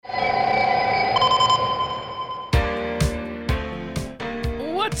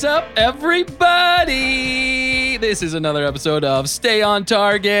What's up, everybody? This is another episode of Stay on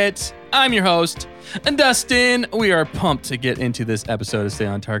Target. I'm your host, Dustin. We are pumped to get into this episode of Stay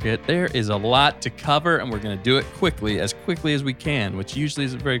on Target. There is a lot to cover, and we're going to do it quickly as we can, which usually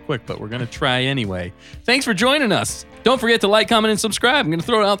isn't very quick, but we're going to try anyway. Thanks for joining us. Don't forget to like, comment, and subscribe. I'm going to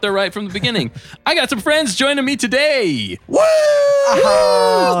throw it out there right from the beginning. I got some friends joining me today. Woo!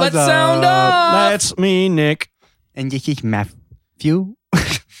 Let's sound off. That's me, Nick. And this is Matthew.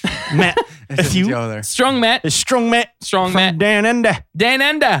 Matthew. Strong Matt. It's Strong Matt. Strong from Matt. Down Under. Dan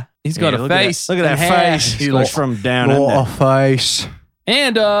Enda. He's got a face. Look at that and face. hair. He looks from Down What Under. a face.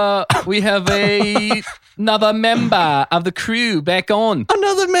 And we have another member of the crew back on.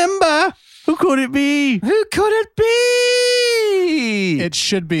 Another member. Who could it be? Who could it be? It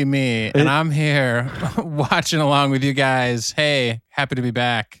should be me, and I'm here watching along with you guys. Hey, happy to be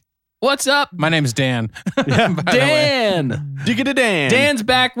back. What's up, My name's Dan. Yeah. By the way. Dan? Diggity Dan. Dan's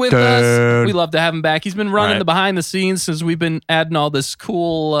back with us. We love to have him back. He's been running the behind the scenes since we've been adding all this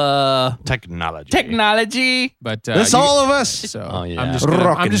cool technology. But That's all of us. So Oh, yeah.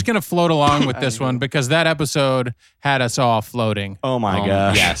 I'm just gonna float along with this one because that episode had us all floating. Oh my Oh,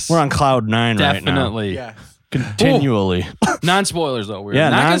 gosh. yes. We're on cloud 9 right now. Definitely. Continually. Non-spoilers, though. We're Yeah,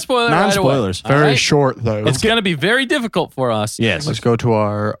 not going to spoil it right away. non-spoilers. All Very right? short, though. It's going to be very difficult for us. Yes. Let's go to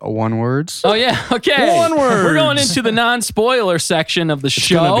our one words. Oh, yeah. Okay. One word. We're going into the non-spoiler section of the It's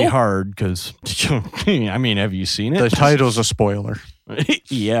show. going to be hard because, I mean, have you seen it? The title's a spoiler.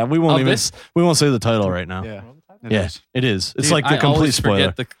 Yeah, we won't Oh, even. this? We won't say the title right now. Yeah. Yeah, it is. It's Dude, like the I complete always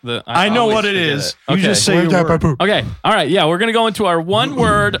spoiler. forget I know always what it forget is. it. You Okay. just say your word. Okay. All right. Yeah, we're going to go into our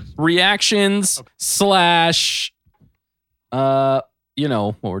one-word reactions slash, you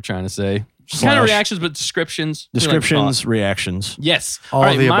know what we're trying to say. Kind of reactions, but descriptions. We like to call it. Descriptions, reactions. Yes. All All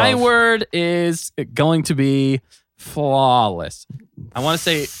right. the My above. word is going to be flawless. I want to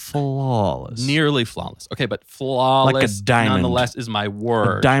say Flawless. nearly flawless. Okay, but flawless Like a diamond. nonetheless is my A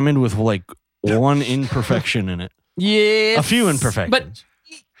word. diamond with like one imperfection in it. Yes. A few imperfections. But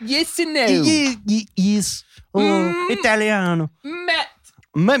yes and no. Yes. Italiano. Matt.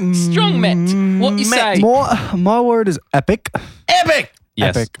 Strong Matt. What you say? My word is epic. Epic.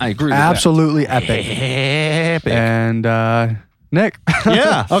 Yes, Epic. I agree with Absolutely epic. Epic. And Nick.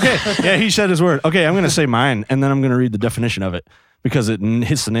 Yeah. Okay. Yeah, he said his word. Okay, I'm going to say mine, and then I'm going to read the definition of it because it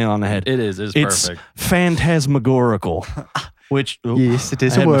hits the nail on the head. that. It is. It's It's perfect. phantasmagorical, which Yes, it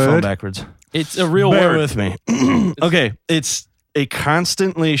is I a had my phone word. backwards. It's a real Bear word. with me. Okay, it's a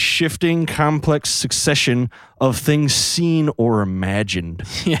constantly shifting, complex succession of things seen or imagined,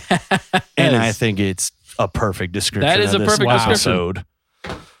 Yes. and I think it's a perfect description. That is of a this perfect description. episode.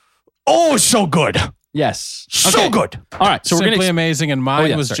 Oh, it's so good, Yes. so Okay. good, All right. So we're Simply going to. amazing, and mine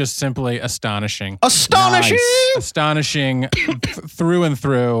yeah, was sorry. just simply astonishing. astonishing. Astonishing through and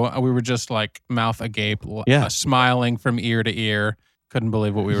through. We were just like mouth agape, Yeah. smiling from ear to ear. Couldn't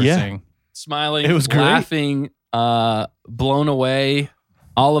believe what we were Yeah. seeing. Smiling, It was great. laughing, blown away,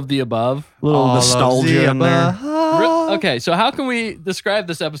 all of the above. Little nostalgia in there. Okay, so how can we describe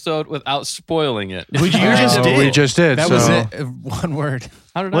this episode without spoiling it? You just did. We just did. That so. was it. One word.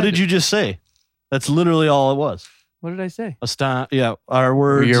 How did What I did do? you just say? That's literally all it was. What did I say? Yeah, our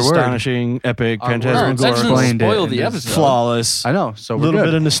words, Your word. astonishing, epic, Our Oh, that words. doesn't phantasmagorical, Explained it spoil in the this- episode. flawless. I know. So A we're little good.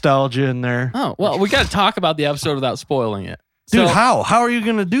 bit of nostalgia in there. Oh, well, we got to talk about the episode without spoiling it. Dude, So- how? How are you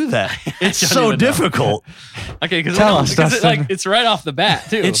going to do that? It's don't so even know. difficult. Okay, Tell us, because Dustin. it's right off the bat,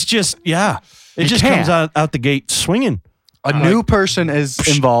 too. It's just, yeah. It You just can't. comes out the gate swinging. A new person is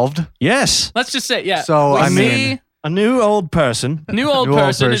involved. Yes. Let's just say, yeah. So, we I see mean- A new old person. a new old New old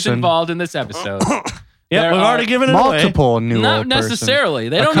person is person. involved in this episode. Yeah, There we've are already given it away. Multiple new Not old person. necessarily.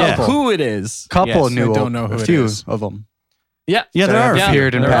 They A don't know couple. who it is. Couple Yes, new they old. don't know who a it few is. of them. Yeah. Yeah, there are. have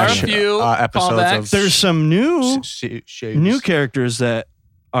appeared in there are a past few episodes callbacks. of There's some new new characters that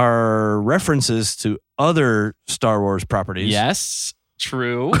are references to other Star Wars properties. Yes,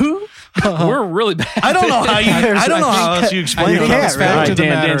 true. We're really bad. I don't know how you. I don't know how else you You explain it. can't, The right? fact of the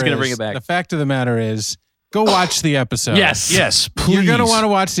Dan- matter Dan's gonna is- bring it back. The fact of the matter is, go watch the episode. Yes. Yes, please. You're going to want to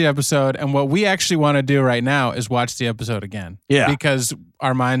watch the episode. And what we actually want to do right now is watch the episode again. Yeah. Because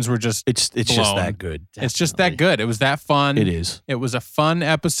our minds were just, It's just blown. that good. it's just that good. It was that fun. It is. It was a fun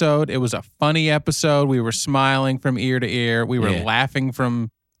episode. It was a funny episode. We were smiling from ear to ear. We were Yeah. laughing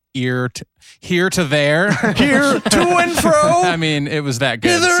from ear to here to there. Here to and fro, I mean, it was that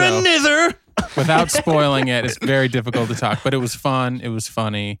good. hither So and thither. without spoiling it, it's very difficult to talk. But it was fun. It was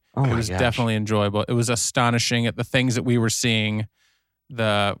funny. Oh it my was gosh. definitely enjoyable. It was astonishing at the things that we were seeing.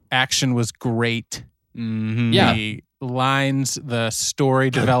 The action was great. Yeah. The lines, the story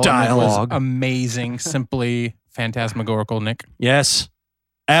development dialogue. was amazing. Simply phantasmagorical, Nick. Yes,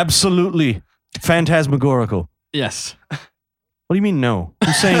 Absolutely phantasmagorical. Yes. What do you mean no?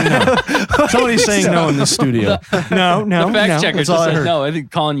 Who's saying no? Somebody's saying no in this studio. No. The fact checker That's just all I said heard. no. I think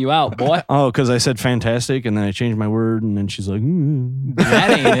calling you out, boy. Oh, because I said fantastic, and then I changed my word, and then she's like, That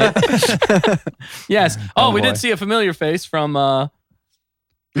ain't it. Yes. Oh, we boy. did see a familiar face from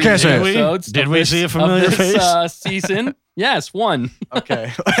You can't say Did it. we? episodes Did of we this- see a of familiar this, face? Season. Yes, one.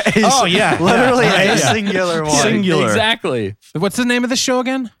 Okay. Oh, yeah. Literally Yeah. a singular one. Singular. Exactly. What's the name of the show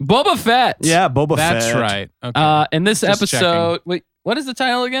again? Boba Fett. Yeah, Boba That's Fett. right. Okay. In this Just episode, wait, what is the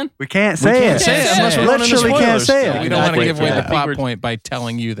title again? We can't say can't it. say it unless we're going into Literally can't spoilers. say Yeah, it. we don't want to exactly. give away Yeah. the I think plot we're- point by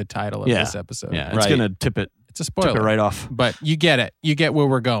telling you the title of Yeah. this episode. Yeah. It's Right. going to tip it It's a spoiler. right off. But you get it. You get where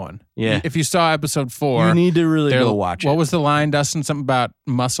we're going. Yeah. If you saw episode 4, You need to really there- go watch it. What was the line, Dustin? Something about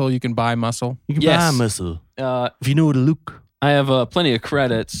muscle. You can buy muscle. You can Yes. buy muscle. If If you know what to look. I have plenty of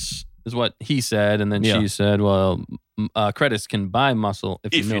credits, is what he said, and then Yeah. she said, "Well, credits can buy muscle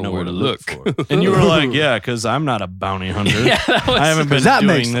if you know where to look." And you were like, yeah, because I'm not a bounty hunter. Yeah, that was, I haven't been That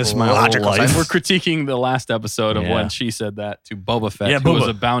makes doing this my whole logical life. sense. We're critiquing the last episode of Yeah. when she said that to Boba Fett, Yeah, who was Boba.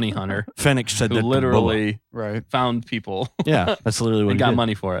 a bounty hunter Fennec said who that to literally Right. found people Boba. Yeah, that's literally what and he got did.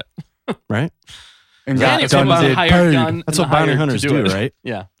 money for it. Right? And Yeah, got if done it was a did hired paid. gun, That's and what bounty hired to hunters do do, it. right?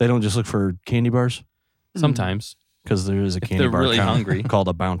 Yeah, They don't just look for candy bars sometimes. because there is a candy they're bar really count hungry. called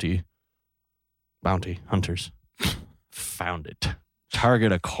a bounty. Bounty hunters. Found it.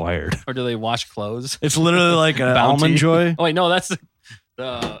 Target acquired. Or do they wash clothes? It's literally like an Bounty. almond joy. Oh wait, no, that's the.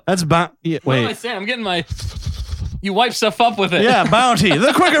 That's yeah, What am I wait. saying? I'm getting my. You wipe stuff up with it. Yeah, bounty.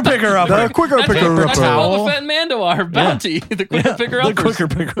 The quicker picker upper. The quicker That's picker what, that's what upper. Boba Fett and Mando are. Bounty. The quicker picker The uppers. quicker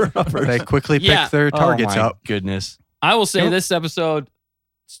picker upper. They quickly pick Yeah. their targets oh my up. goodness. I will say this episode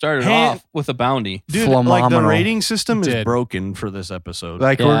started Hand- off with a bounty. Dude, like the Phenomenal. rating system is Did. broken for this episode.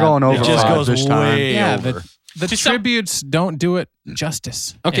 Like Yeah. we're going It over it just goes this time. way Yeah, over. The To sum- tributes don't do it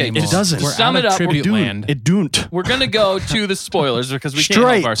justice. Okay, anymore. it doesn't. We're Sum out it of up, we're tribute Dude, land. it don't. We're gonna go to the spoilers because we can't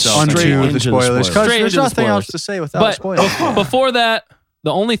Straight help ourselves. onto Straight the into the spoilers. spoilers. Because Straight there's into the nothing else spoilers. to say without But spoilers. before that,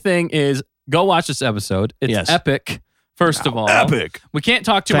 the only thing is go watch this episode. It's Yes. epic. First of all, Epic. we can't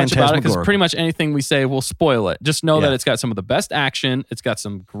talk too much about it because Phantasmagorical. pretty much anything we say will spoil it. Just know that Yeah. it's got some of the best action. It's got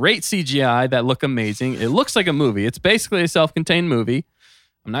some great CGI that look amazing. It looks like a movie. It's basically a self-contained movie.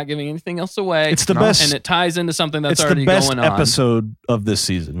 I'm not giving anything else away. It's the best. and it ties into something that's It's already the best going on. episode of this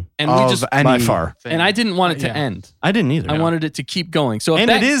season. And we Of just any by far. thing. and I didn't want it to Yeah. end. I didn't either. I wanted it to keep going. So if and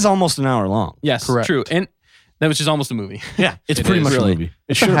that, it is almost an hour long. yes, Correct. true, and that was just almost a movie. Yeah, it's It pretty is. much Really. a movie. It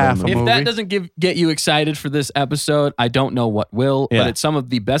It's should a have half been a a If movie. movie. that doesn't get you excited for this episode, I don't know what will. Yeah. But it's some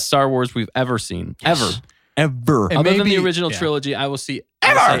of the best Star Wars we've ever seen, ever. Ever. And Other than the maybe- original yeah. trilogy, I will see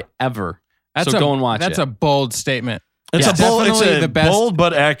ever. That's So go and watch That's it. a bold statement. It's Yes. a bold, it's Definitely a the best- bold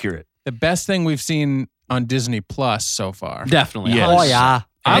but accurate. The best thing we've seen on Disney Plus so far. Definitely. Yes. Oh yeah.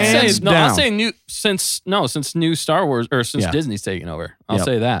 I'll Hands say no. I'll down. say since new Star Wars or since Yeah. Disney's taken over. I'll Yep.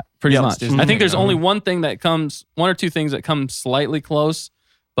 say that pretty Yep. much. Disney I think there's taken only over. one or two things that come slightly close,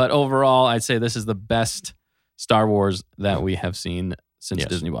 but overall, I'd say this is the best Star Wars that we have seen since Yes.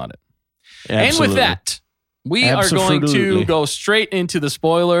 Disney bought it. Absolutely. And with that, we are going to Absolutely. go straight into the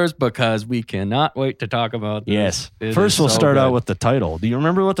spoilers because we cannot wait to talk about this. Yes. It First, is we'll so start out good. with the title. Do you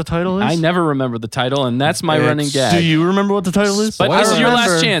remember what the title is? I never remember the title, and that's my running gag. Do you remember what the title is? But this is your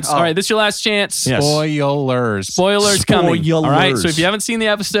remember. last chance. Oh. All right, this is your last chance. Yes. Spoilers. Spoilers coming. Spoilers. All right, so if you haven't seen the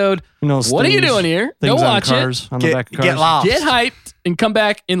episode, You know, what are you things- doing here? Go things on watch it. cars, on the back of cars. Get lost. Get hyped and come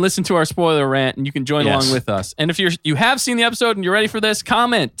back and listen to our spoiler rant, and you can join Yes. along with us. And if you have seen the episode and you're ready for this,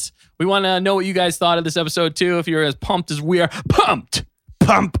 comment. We want to know what you guys thought of this episode too. If you're as pumped as we are, pumped,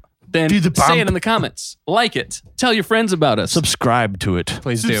 Pump. then Do the say pump. it in the comments. Like it. Tell your friends about us. Subscribe to it.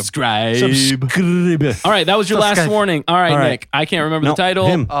 Please do. Subscribe. Subscribe. All right, that was your last Subscribe. warning. All right, All right. Nick. I can't remember No, the title.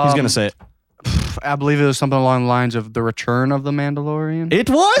 him. He's going to say it. I believe it was something along the lines of the return of the Mandalorian. It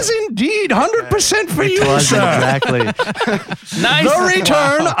was indeed 100% for you, It was sir. exactly. Nice. The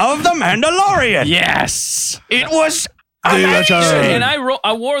return of the Mandalorian. Yes. It was And amazing.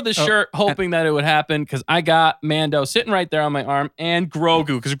 I wore the shirt hoping that it would happen because I got Mando sitting right there on my arm and Grogu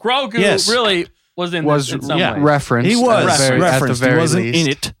because Grogu Yes. really was in was this in some yeah. way. referenced. He at was the very, referenced. At the very He wasn't least.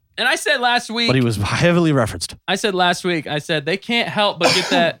 in it, And I said last week, but he was heavily referenced. I said they can't help but get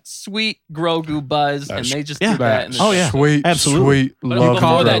that sweet Grogu buzz, and they just Yeah. did that. In the Oh, show. yeah. Sweet, Absolutely. sweet But love.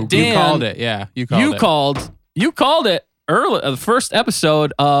 before that, Grogu. Dan- You called it. Yeah. You called You called it early, the first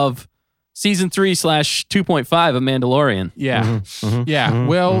episode of season 3/2.5 of Mandalorian. Yeah. Mhm, Yeah. mhm,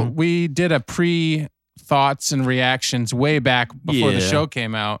 Well, mhm. we did a pre thoughts and reactions way back before the Yeah. show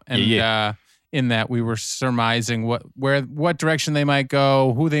came out. And Yeah. in that we were surmising what direction they might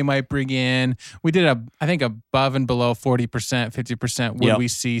go, who they might bring in. We did I think above and below 40%, 50% would we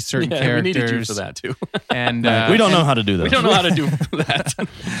see certain characters. We needed you for that too. And we don't know how to do that. We don't know how to do that.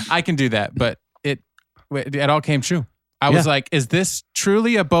 I can do that, but it all came true. I was like, is this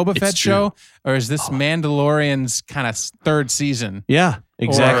truly a Boba Fett show? Or is this Mandalorian's kind of third season? Yeah,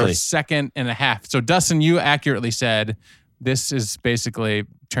 exactly. Or second and a half. So Dustin, you accurately said this is basically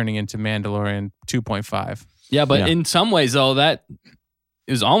turning into Mandalorian 2.5. Yeah, but in some ways, though, that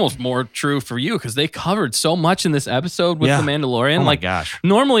is almost more true for you because they covered so much in this episode with The Mandalorian. Oh my gosh.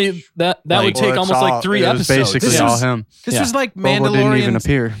 Normally, that would take almost like 3 episodes. Basically all him. This was like Boba Mandalorian. didn't even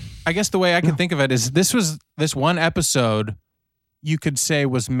appear. I guess the way I can think of it is this one episode you could say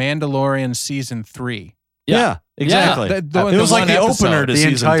was Mandalorian season 3. Yeah, exactly. Yeah. It was like the opener to the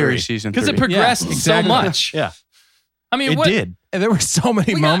season entire 3. season 3. Because it progressed so much. Yeah. I mean, It did. And there were so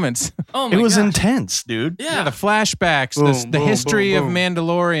many moments. Oh my It was gosh. intense, dude. Yeah. The flashbacks, the history of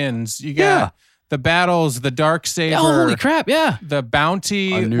Mandalorians. You got the battles, the dark saber. Oh, holy crap! Yeah. The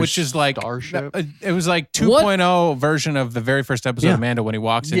bounty, A new which is like starship. it was like 2.0 version of the very first episode of Mando when he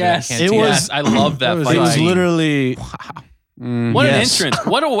walks into Yes, that cantina. It was- yes, I love that it fight. It was scene. literally What an Yes. entrance.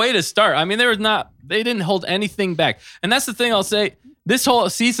 What a way to start. I mean, they didn't hold anything back. And that's the thing I'll say. This whole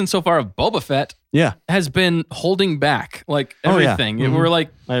season so far of Boba Fett has been holding back like everything. We're like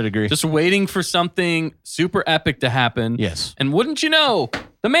I'd agree. just waiting for something super epic to happen. Yes. And wouldn't you know,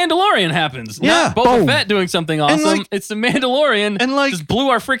 the Mandalorian happens. Yeah. Not Boba Boom. Fett doing something awesome. like- it's the Mandalorian. and like- just blew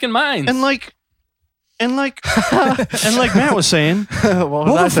our freaking minds. and like Matt was saying, What was I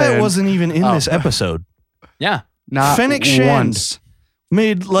Boba Fett saying? wasn't even in this episode. yeah. Not Fennec Shand once.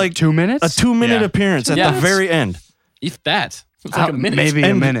 made like 2 minutes? a 2-minute appearance at Yeah. the very end. If that. It's like a minute. Maybe a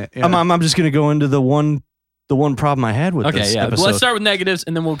And minute. Yeah. I'm just gonna go into the one problem I had with Okay, this yeah. episode. Let's start with negatives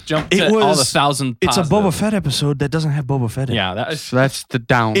and then we'll jump It to all was- the 1,000 It's a positives. Boba Fett episode that doesn't have Boba Fett in it. Yeah, that is So that's the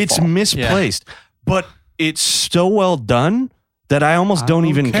downfall. It's misplaced, but it's so well done that I almost don't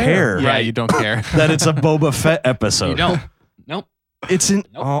even care Yeah, you don't care. that it's a Boba Fett episode. you don't. Nope. It's in.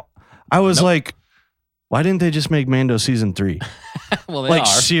 Nope. I was like, why didn't they just make Mando season 3? Well, they Like,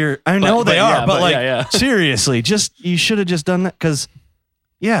 are. I know they are, yeah, but like, yeah. seriously, you should have just done that because,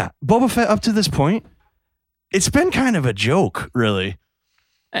 Boba Fett up to this point, it's been kind of a joke, really.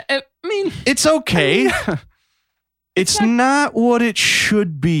 I mean, It's okay. It's not what it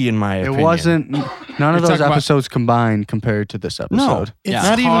should be, in my It opinion. wasn't. None of You're those talking about- episodes combined compared to this episode. No, It's Yeah.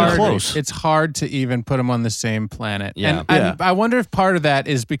 not even hard- close. It's hard to even put them on the same planet. Yeah. And I wonder if part of that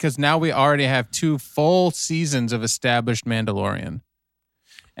is because now we already have 2 full seasons of established Mandalorian.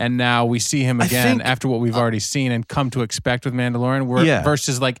 And now we see him I again think- after what we've already seen and come to expect with Mandalorian.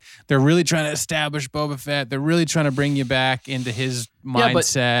 Versus like they're really trying to establish Boba Fett. They're really trying to bring you back into his Yeah, but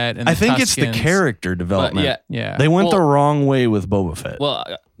mindset. And I think it's the Tuskens. character but development. Yeah. They went Well- the wrong way with Boba Fett. well,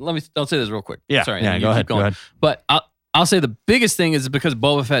 I'll say this real quick. Yeah, Sorry. yeah, you go keep ahead, go going. ahead. But I'll say the biggest thing is because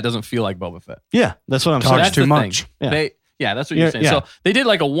Boba Fett doesn't feel like Boba Fett. Yeah, that's what I'm Talks saying. That's too the much. Thing. Yeah. That's what you're Yeah, saying. yeah. So they did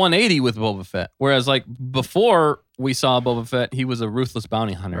like a 180 with Boba Fett. Whereas like before we saw Boba Fett, he was a ruthless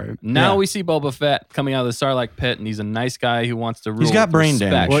bounty hunter. Right. Now Yeah. we see Boba Fett coming out of the Sarlacc pit and he's a nice guy who wants to rule. He's got with brain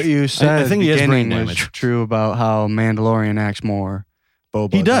respect. damage. What you said I think he at has the brain beginning was damage. true about how Mandalorian acts more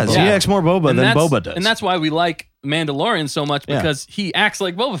Boba. He does. than He Boba. acts more Boba And than that's- Boba does. And that's why we like Mandalorian so much Yeah. because he acts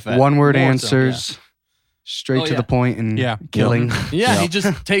like Boba Fett. One word More so, answers, straight Oh, to yeah. the point, and killing. Yeah, he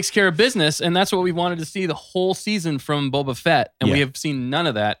just takes care of business, and that's what we wanted to see the whole season from Boba Fett, and we Yeah. have seen none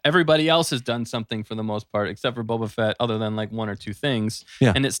of that. Everybody else has done something for the most part, except for Boba Fett, other than like 1 or 2 things.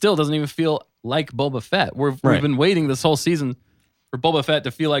 Yeah. And it still doesn't even feel like Boba Fett. We've Right. been waiting this whole season for Boba Fett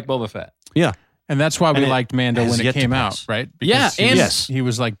to feel like Boba Fett. yeah. And that's why we And it liked Mando has when it yet to came out, pass. right? Yeah, he and- was, he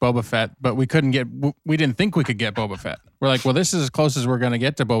was like Boba Fett, but we didn't think we could get Boba Fett. We're like, well, this is as close as we're going to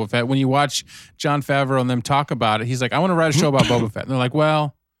get to Boba Fett. When you watch Jon Favreau and them talk about it, he's like, I want to write a show about Boba Fett. And they're like,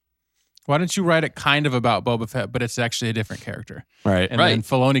 well, why don't you write it kind of about Boba Fett, but it's actually a different character. Right. And Right. then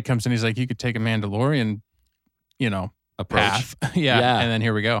Filoni comes in, he's like, you could take a Mandalorian, path. Yeah. And then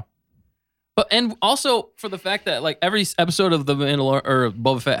here we go. But and also for the fact that like every episode of the Mandalorian or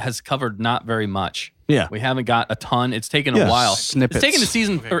Boba Fett has covered not very much. Yeah. We haven't got a ton. It's taken Yeah. a while. Snippets. It's taken the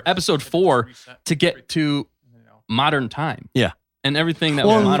season or episode 4 to get to modern time. Yeah. And everything that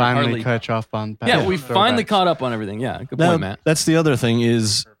Well, was modern Finally hardly. catch off on. Yeah, we finally throwbacks. caught up on everything. Yeah, good point, Matt. That's the other thing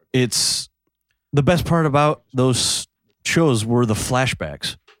is it's the best part about those shows were the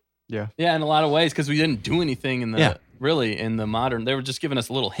flashbacks. Yeah, in a lot of ways because we didn't do anything in the Yeah. really in the modern. They were just giving us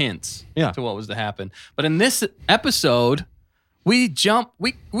little hints Yeah. to what was to happen. But in this episode, we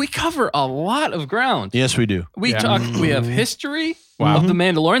cover a lot of ground. Yes, we do. We have history of the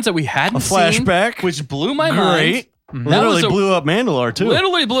Mandalorians that we hadn't flashback, seen, which blew my mind. Literally blew up Mandalore too.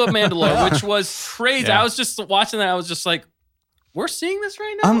 Literally blew up Mandalore, which was crazy. I was just watching that. I was just like, we're seeing this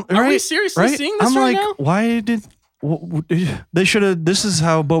right now? Are we seriously seeing this right now? Why did they should have? This is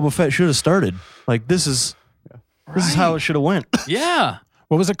how Boba Fett should have started. Like this is how it should have went. Yeah.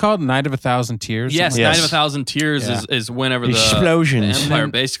 What was it called? Night of a Thousand Tears? Yes, Night of a Thousand Tears is whenever the Empire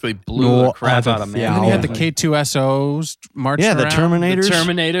basically blew the crap out of man. And then you had the K2SOs marching around. The Terminators. The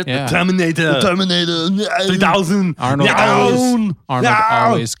Terminator. Yeah. The Terminator. 3000. Arnold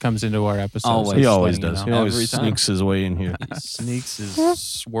always comes into our episodes. He always does. He Every always time. sneaks his way in here. He sneaks his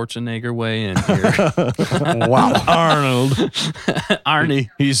Schwarzenegger way in here. Wow. Arnold. Arnie.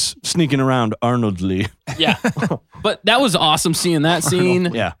 He's sneaking around Arnoldly. Yeah. But that was awesome seeing that scene.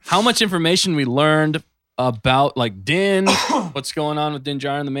 Yeah. How much information we learned about like Din, what's going on with Din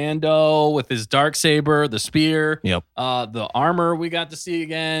Djarin the Mando, with his Darksaber, the spear. Yep. The armor we got to see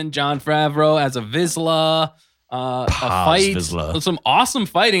again. Jon Favreau as a Vizsla. A fight. Vizsla. Some awesome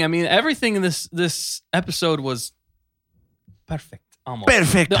fighting. I mean, everything in this episode was perfect. Almost.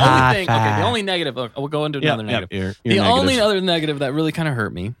 Perfect. The only thing, the only negative, we'll go into another negative. You're the only negative. other negative that really kind of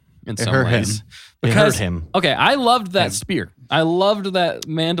hurt me in some hurt ways. him. Because, it hurt him. Okay, I loved that spear. I loved that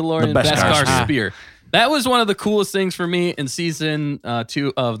Mandalorian The Beskar Beskar spear. That was one of the coolest things for me in season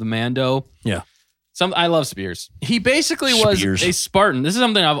 2 of the Mando. Yeah. I love spears. He basically was a Spartan. This is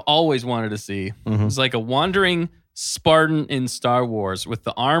something I've always wanted to see. Mm-hmm. He's like a wandering Spartan in Star Wars with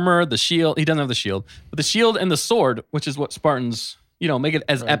the armor, the shield. He doesn't have the shield, but the shield and the sword, which is what Spartans, make it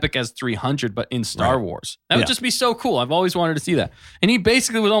as epic as 300, but in Star Wars. That would just be so cool. I've always wanted to see that. And he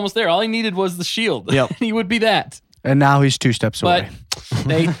basically was almost there. All he needed was the shield. Yep. He would be that. And now he's 2 steps away.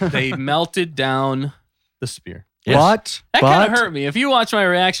 But they melted down the spear. Yes. That kind of hurt me. If you watch my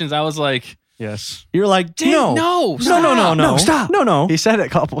reactions, I was like, yes. You're like, no, stop. No. He said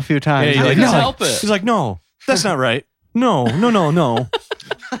it a few times. Yeah, I couldn't help it. He's like, no, that's not right. No.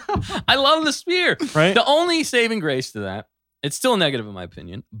 I love the spear. Right? The only saving grace to that, it's still negative in my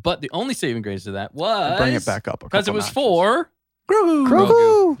opinion, but the only saving grace to that was Bring it back up because it was for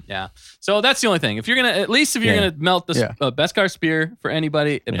Grogu. Yeah. So that's the only thing. If you're gonna melt the Beskar spear for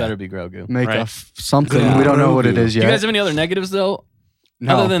anybody, it better be Grogu. Make something. We don't know what it is yet. Do you guys have any other negatives though?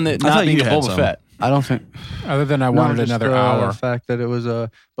 No. Other than it not being Boba Fett. I don't think. Other than I wanted another hour. The fact that it was a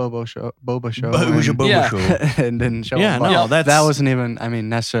Boba show. It was a Boba show. And didn't show Yeah, up. no, that wasn't even,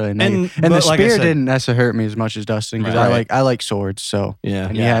 necessarily negative. And the spear didn't necessarily hurt me as much as Dustin because I like swords. So yeah.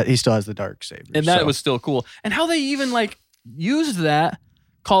 And he still has the Darksaber. And that was still cool. And how they even used that,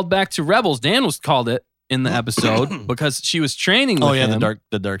 called back to Rebels. Dan called it in the episode because she was training with him.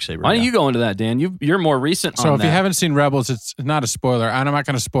 the Darksaber. Why don't you go into that, Dan? You're more recent on that. So if you haven't seen Rebels, it's not a spoiler. And I'm not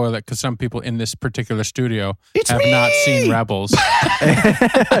going to spoil it because some people in this particular studio have not seen Rebels.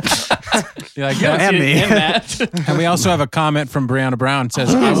 You're like, and Matt. And we also have a comment from Brianna Brown. It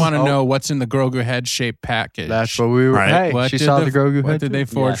says, I want to know what's in the Grogu head-shaped package. That's what we were. Right. Hey, she saw the Grogu head. What did they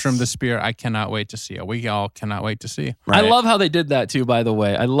forge from the spear? I cannot wait to see it. We all cannot wait to see. Right. I love how they did that too, by the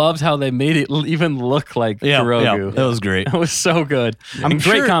way. I loved how they made it even look like Grogu. Yeah, that was great. It was so good.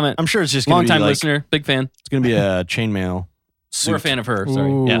 Great comment. I'm sure it's just going to be long-time listener, big fan. It's going to be a chainmail suit. We're a fan of her. Sorry.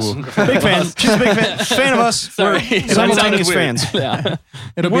 Ooh. Yes. Big fan. She's a big fan. Fan of us. Sorry. Simultaneous fans. Yeah.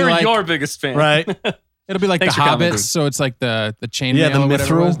 We're like your biggest fan. Right. It'll be like Thanks the for commenting. Hobbits, so it's like the chainmail. Yeah, the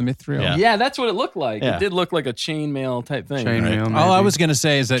mithril. The mithril. Yeah. Yeah, that's what it looked like. Yeah. It did look like a chainmail type thing. Chainmail. All I was going to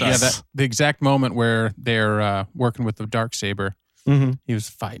say is that, Yes. the exact moment where they're working with the Darksaber, he was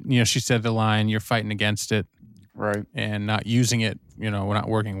fighting. She said the line, you're fighting against it. Right. And not using it, we're not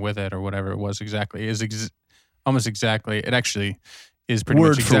working with it or whatever it was exactly. Almost exactly. It actually is pretty Word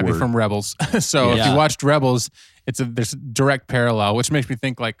much for exactly word. from Rebels. So if you watched Rebels, there's a direct parallel, which makes me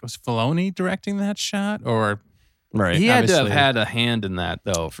think was Filoni directing that shot or... Right. He had to have Obviously. had a hand in that,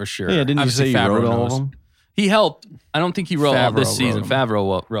 though, for sure. Yeah, didn't you say you Favreau wrote all of knows. them? He helped. I don't think he wrote all this Favreau season. wrote 'em.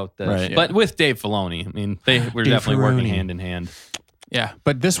 Favreau wrote this. Right. But with Dave Filoni. I mean, they were Dave definitely working Filoni. hand in hand. Yeah,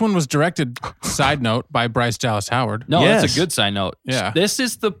 but this one was directed, side note, by Bryce Dallas Howard. No, Yes. that's a good side note. Yeah. This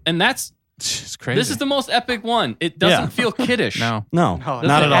is It's crazy. this is the most epic one. It doesn't feel kiddish. No. No, No,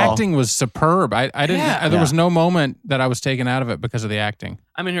 not the at all. acting was superb. I didn't. Yeah. There was no moment that I was taken out of it because of the acting.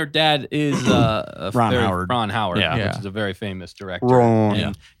 I mean, her dad is Ron Howard. Ron Howard, Yeah. which is a very famous director. Ron. And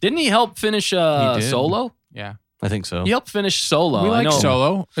Yeah. Didn't he help finish He did. Solo? Yeah, I think so. He helped finish Solo. we I like know.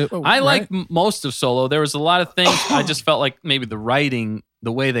 Solo. I right? like most of Solo. There was a lot of things I just felt like maybe the writing,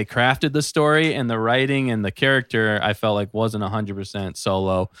 the way they crafted the story and the writing and the character, I felt like wasn't 100%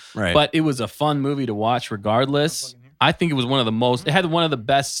 Solo. Right. But it was a fun movie to watch regardless. I think it was it had one of the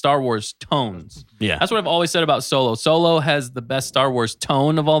best Star Wars tones. Yeah. That's what I've always said about Solo. Solo has the best Star Wars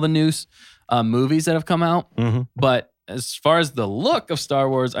tone of all the new movies that have come out. Mm-hmm. But as far as the look of Star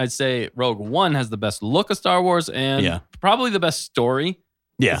Wars, I'd say Rogue One has the best look of Star Wars and probably the best story.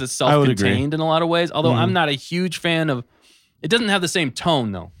 Yeah, because it's self-contained in a lot of ways. Although I'm not a huge fan of. It doesn't have the same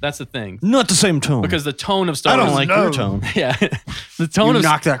tone though. That's the thing. Not the same tone. Because the tone of Star Wars. I don't like your tone. Yeah, the tone of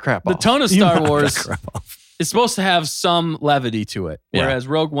knock that crap off. The tone of Star Wars is supposed to have some levity to it, whereas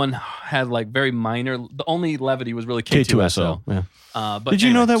Rogue One had like very minor. The only levity was really K2SO. Yeah. But did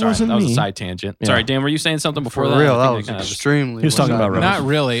you know that wasn't that was me? a side tangent. Yeah. Sorry, Dan, were you saying something before For that? real, that was extremely. He was talking about Rebels. Not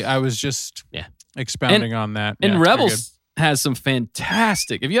really. I was just expounding on that. And Yeah, Rebels has some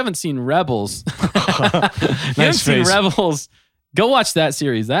fantastic. If you haven't seen Rebels, Nice Rebels, go watch that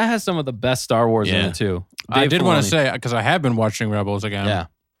series. That has some of the best Star Wars in it too. I did want Filoni. to say, because I have been watching Rebels again. Yeah.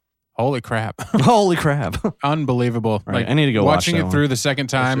 Holy crap. Holy crap. Unbelievable. Right, I need to go watch watching that it one. through the second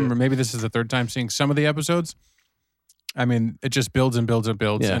time, or maybe this is the third time seeing some of the episodes. I mean, it just builds and builds and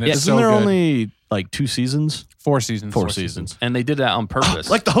builds. Yeah. And it's Isn't so there good. only like 2 seasons? 4 seasons. 4 seasons. And they did that on purpose.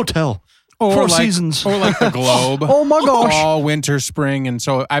 Like the hotel. Or 4 like, seasons. Or like the globe. Oh my gosh. Fall, winter, spring. And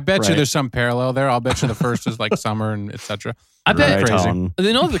so I bet you Right. there's some parallel there. I'll bet you the first is like summer and etc. I bet Right crazy. on.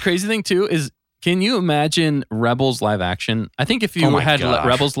 You know the crazy thing too is, can you imagine Rebels live action? I think if you Oh my had gosh.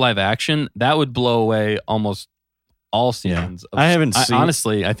 Rebels live action, that would blow away almost all seasons. I haven't seen.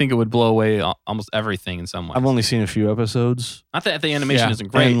 Honestly, I think it would blow away almost everything in some ways. I've only seen a few episodes. Not that the animation Yeah.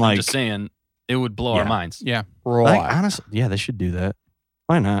 isn't great. And, I'm like- just saying it would blow our minds. Yeah. Like, honestly, yeah, they should do that.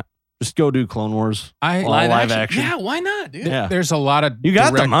 Why not? Just go do Clone Wars. I All live action. Yeah, why not, dude? Yeah. There's a lot of You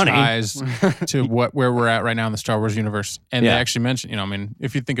got the direct money. ties to where we're at right now in the Star Wars universe. And they Yeah. actually mentioned, I mean,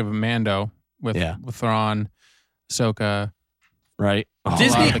 if you think of Mando with Thrawn, Ahsoka, Right. a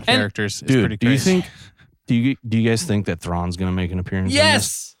Disney- lot of the and- characters, it's Dude, pretty do you crazy. think? Do you guys think that Thrawn's gonna make an appearance? in this?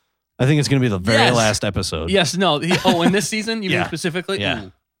 Yes. I think it's gonna be the very Yes. last episode. Yes. No. In this season, you mean Yeah. specifically? Yeah.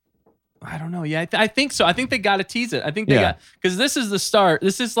 Ooh. I don't know. Yeah, I think so. I think they got to tease it. I think they Yeah. got, because this is the start.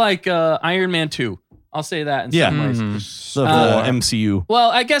 This is like Iron Man 2. I'll say that in some ways. So the MCU.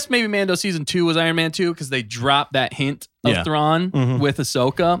 Well, I guess maybe Mando season 2 was Iron Man 2 because they dropped that hint of Yeah. Thrawn Mhm. with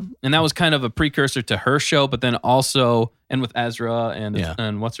Ahsoka, and that was kind of a precursor to her show. But then also, and with Ezra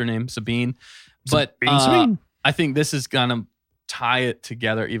and what's her name, Sabine. But Sabine. I think this is gonna tie it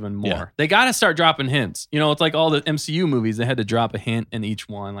together even more. Yeah. They got to start dropping hints. You know, it's like all the MCU movies. They had to drop a hint in each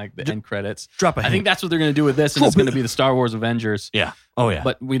one, like the end credits. Drop a I hint. think that's what they're gonna do with this, and it's gonna be the Star Wars Avengers. Yeah. Oh yeah.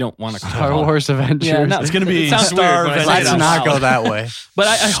 But we don't want to Star Wars Avengers. Yeah, no, it's gonna be it sounds Star weird when I say Avengers. it Let's out not loud. go that way. But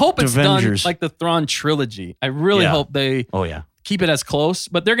I hope it's Avengers. done like the Thrawn trilogy. I really Yeah. hope they Oh yeah. keep it as close,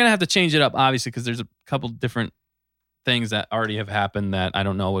 but they're going to have to change it up, obviously, because there's a couple different things that already have happened that I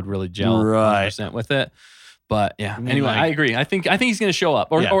don't know would really gel Right. 100% with it. But yeah, mean, anyway, like- I agree. I think he's going to show up,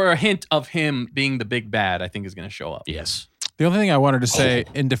 or, Yeah. or a hint of him being the big bad. I think is going to show up. Yes. The only thing I wanted to say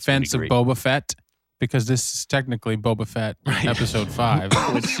in defense of great. Boba Fett, because this is technically Boba Fett episode 5,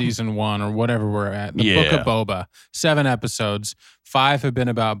 it's season 1 or whatever we're at. The Book of Boba. 7 episodes. 5 have been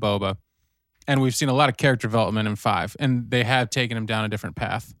about Boba. And we've seen a lot of character development in 5. And they have taken him down a different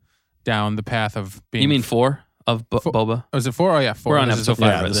path. Down the path of being... You mean 4 of Boba? Was it 4? Oh, yeah, 4. We're on This is episode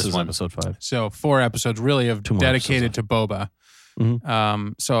the 5 Yeah, for this is one. episode 5. So 4 episodes really of 2 more dedicated to Boba.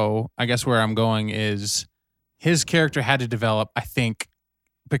 Mhm. So I guess where I'm going is his character had to develop, I think,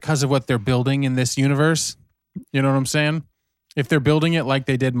 because of what they're building in this universe. You know what I'm saying? If they're building it like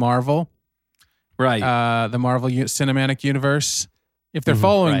they did Marvel, Right. the Marvel Cinematic Universe, if they're Mhm.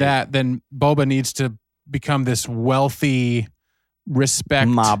 following Right. that, then Boba needs to become this wealthy, respect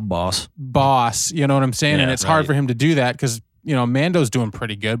Mob boss. boss. You know what I'm saying? Yeah, And it's hard right. for him to do that because, Mando's doing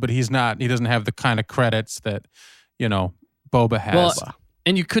pretty good, but he doesn't have the kind of credits that, Boba has. Well,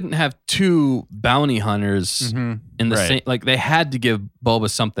 and you couldn't have 2 bounty hunters Mhm. in the Right. same. Like they had to give Boba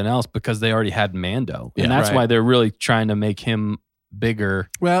something else because they already had Mando, Yeah. and that's Right. why they're really trying to make him bigger.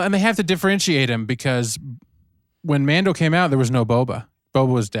 Well, and they have to differentiate him because when Mando came out, there was no Boba. Boba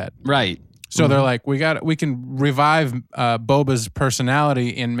was dead. Right. So they're like, we can revive Boba's personality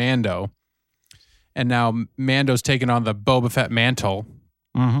in Mando. And now Mando's taken on the Boba Fett mantle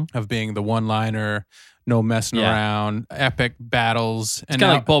Mm-hmm. of being the one-liner, no messing Yeah. around, epic battles. It's kind of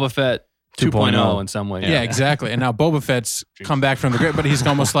like Boba Fett 2.0 2.0 in some way. yeah, exactly. And now Boba Fett's come back from the grave, but he's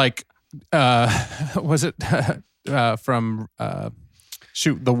almost like, was it from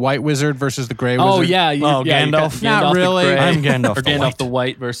the White Wizard versus the Gray Wizard? Oh yeah. Oh, yeah, you got Gandalf? Not the really. Gray, I'm Gandalf or the Gandalf White. the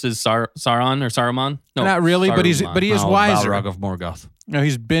White versus Sauron or Saruman. No, Not really, but he is Oh, wiser. Balrog of Morgoth. No,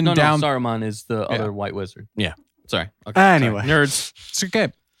 he's been No, down. Saruman is the Yeah. other White Wizard. Yeah. Sorry. Okay, Anyway. sorry. Nerds. It's okay.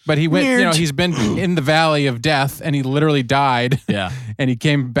 But he went, he's been in the valley of death and he literally died. Yeah. And he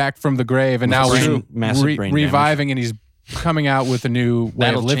came back from the grave and now he's reviving and he's coming out with a new way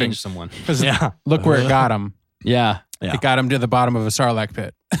That'll of living. change someone. Because look where it got him. Yeah. It got him to the bottom of a Sarlacc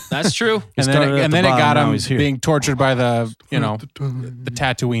pit. That's true. and then it got him being tortured by the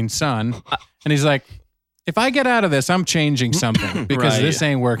Tatooine sun. And he's like, if I get out of this, I'm changing something because this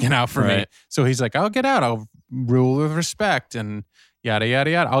ain't working out for me. So he's like, I'll get out. I'll rule with respect and yada, yada,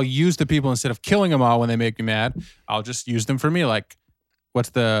 yada. I'll use the people instead of killing them all when they make me mad. I'll just use them for me. Like,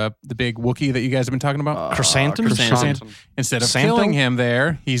 what's the big Wookiee that you guys have been talking about? Chrysanthemum. Instead of killing him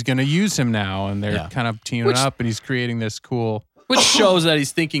there, he's going to use him now. And they're kind of teaming up and he's creating this cool... Which shows that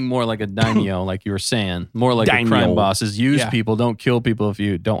he's thinking more like a daimyo, like you were saying. More like a crime bosses. Use people, don't kill people if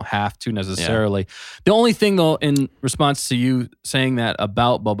you don't have to necessarily. The only thing, though, in response to you saying that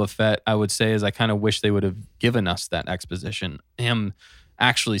about Boba Fett, I would say is I kind of wish they would have given us that exposition. Him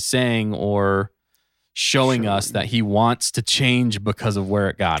actually saying or showing us that he wants to change because of where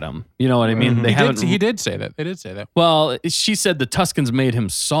it got him. You know what I mean? He did say that. They did say that. Well, she said the Tuskens made him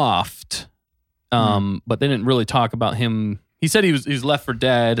soft, but they didn't really talk about him. He said he was left for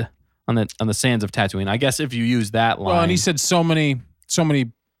dead on the sands of Tatooine. I guess if you use that line. Well, and he said so many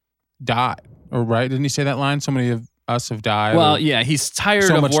died. Or right? Didn't he say that line? So many of us have died. Well, yeah, he's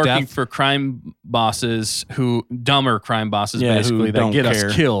tired of working for crime bosses dumber crime bosses basically that get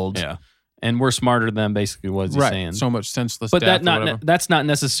us killed. Yeah. And we're smarter than them, basically, was he saying. So much senseless but death. But that's not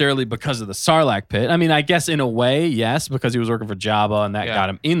necessarily because of the Sarlacc pit. I mean, I guess in a way, yes, because he was working for Jabba and that got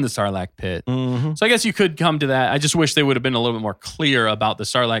him in the Sarlacc pit. Mm-hmm. So I guess you could come to that. I just wish they would have been a little bit more clear about the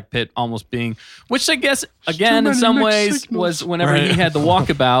Sarlacc pit almost being, which I guess, again, in some ways, was whenever he had the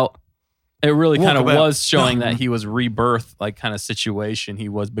walkabout, it really kind of was showing that he was rebirth, like kind of situation. He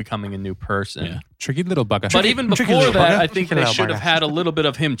was becoming a new person. Yeah. Tricky little bugger. But even before that, I think they should have had a little bit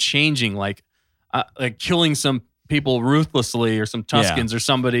of him changing, like killing some people ruthlessly or some Tuskens or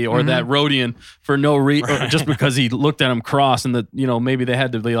somebody or that Rodian for no reason, just because he looked at him cross and maybe they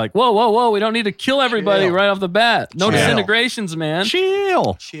had to be like, whoa, we don't need to kill everybody right off the bat. No disintegrations, man.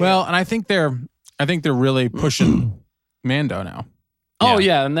 Chill. Well, and I think they're really pushing Mando now. Oh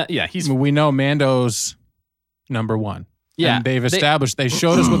yeah, and we know Mando's number one. Yeah, and they've established. They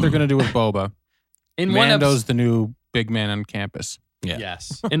showed us what they're going to do with Boba. Mando's the new big man on campus. Yeah.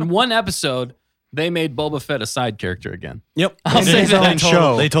 Yes. In one episode, they made Boba Fett a side character again. Yep. I'll say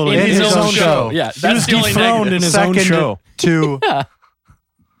that. They totally in his own show. Yeah, he was dethroned in his own show.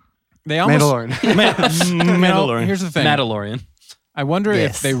 They almost Mandalorian. Here's the thing. Mandalorian. I wonder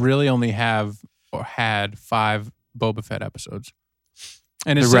if they really only have or had 5 Boba Fett episodes.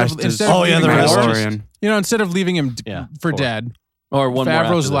 And the rest is the Mandalorian. Instead of leaving him for dead, or one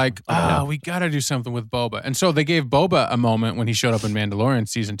Favreau's like, we got to do something with Boba. And so they gave Boba a moment when he showed up in Mandalorian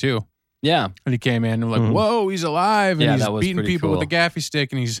season 2. Yeah. And he came in and like, whoa, he's alive. And he's beating people with a gaffy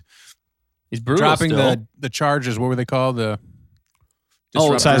stick and he's brutal dropping still. the charges. What were they called?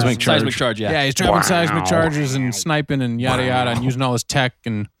 Seismic charge. Yeah, he's dropping seismic charges and sniping and yada yada and using all his tech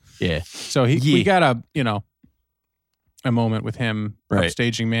and so we got a moment with him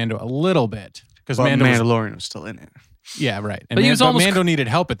staging Mando a little bit because Mandalorian was still in it. Yeah, right. And but Mando needed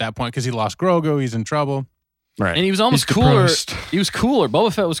help at that point because he lost Grogu. He's in trouble. Right. And he was almost cooler. He was cooler.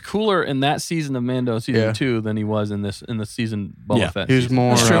 Boba Fett was cooler in that season of Mando season 2 than he was in the season Boba Fett. He was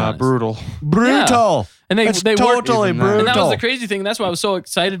more brutal. Brutal. Yeah. And they totally brutal. And that was the crazy thing. That's why I was so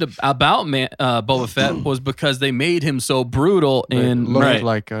excited about Boba Fett was because they made him so brutal in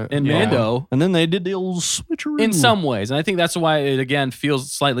Mando. And then they did the old switcheroo. In some ways. And I think that's why it, again,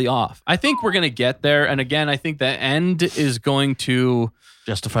 feels slightly off. I think we're going to get there. And again, I think the end is going to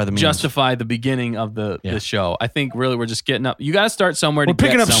justify the beginning of the show. I think really we're just getting up. You got to start somewhere to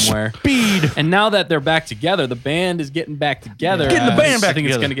picking get up somewhere. Speed. And now that they're back together, the band is getting back together. Getting the band back I think together.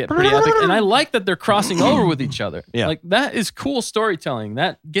 It's going to get pretty epic. And I like that they're crossing over with each other. Yeah. Like that is cool storytelling.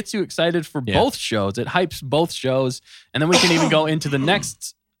 That gets you excited for both shows. It hypes both shows. And then we can even go into the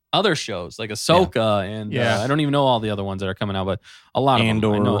next other shows like Ahsoka and I don't even know all the other ones that are coming out, but a lot of them.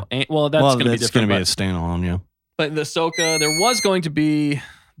 I know. That's going to be different. It's going to be a standalone, But the Ahsoka, there was going to be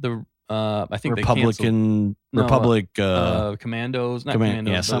the I think Republic, Commandos, not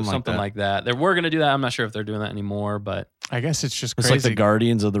Commandos, something like that. They were going to do that. I'm not sure if they're doing that anymore, but I guess it's just crazy. It's like the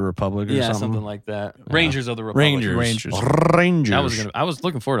Guardians of the Republic or something like that. Rangers of the Republic. Rangers. I was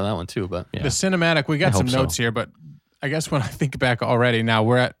looking forward to that one too, but the cinematic. We got some notes here, but I guess when I think back already, now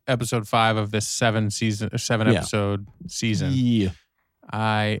we're at episode 5 of this 7 episode season. Yeah.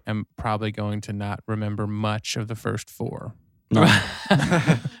 I am probably going to not remember much of the first 4. No.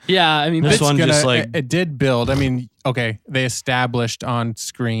 Yeah, I mean, This one just like it did build. I mean, okay, they established on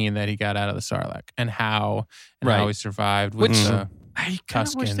screen that he got out of the Sarlacc and how he survived with the I kind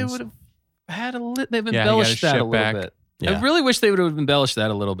of wish they Tuskens. would have had they've he got embellished his that a ship little back. bit. Yeah. I really wish they would have embellished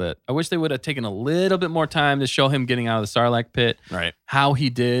that a little bit. I wish they would have taken a little bit more time to show him getting out of the Sarlacc pit, right. how he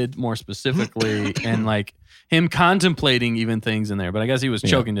did more specifically, and like him contemplating even things in there. But I guess he was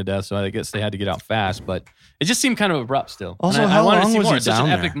choking to death, so I guess they had to get out fast. But it just seemed kind of abrupt still. Also, and how I wanted long to see was more. he It's such an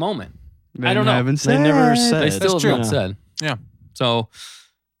down epic there? moment. They I don't know. haven't They never said. They still That's have not true. said. Yeah. So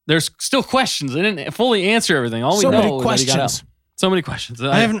there's still questions. They didn't fully answer everything. All we So know many is that he got out. questions. So many questions.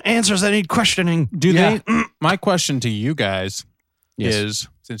 I have answers that need questioning. Do they? My question to you guys Yes. is,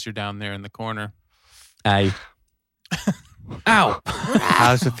 since you're down there in the corner, Ow.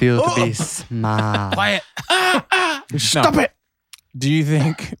 How's it feel to be smart? Quiet. Stop it. do you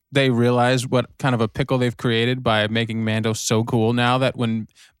think they realize what kind of a pickle they've created by making Mando so cool now that when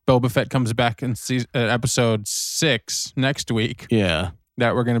Boba Fett comes back in episode 6 next week, Yeah.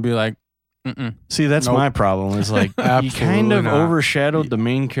 that we're going to be like, See, that's Nope. my problem. Is like he kind of not. overshadowed the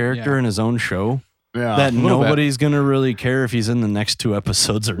main character Yeah. in his own show. Yeah. That a little bit. nobody's gonna really care if he's in the next 2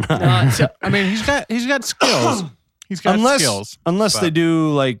 episodes or not. I mean, he's got skills. He's got skills. Unless but- they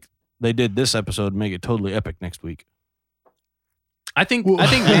do like they did this episode, make it totally epic next week. I think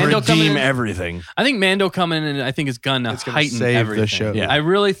Mando coming Redeem in, everything. I think Mando coming in, I think is gonna It's gonna heighten save the everything. show. Yeah. I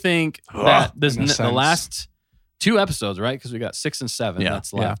really think that this in a the sense. last 2 episodes, right? Because we got 6 and 7 Yeah.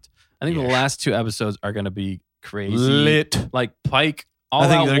 that's left. I think the last 2 episodes are gonna be crazy. Lit. Like Pike, I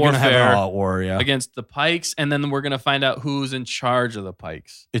think all-out they're gonna have warfare an all-out war. Yeah, against the Pikes, and then we're gonna find out who's in charge of the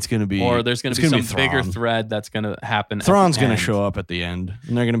Pikes. it's gonna be. Or there's going it's to be gonna some be bigger Thrawn. thread that's going to happen. at Thrawn's the gonna end. show up at the end,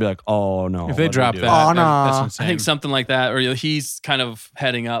 and they're gonna be like, "Oh no!" If they what'd we drop do? that, Oh, no. that's I insane. think something like that, or he's kind of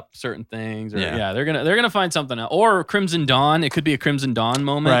heading up certain things. Or, Yeah. they're gonna find something else. Or Crimson Dawn. It could be a Crimson Dawn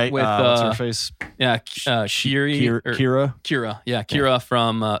moment right? with What's her face? Kira. Kira. Yeah, Kira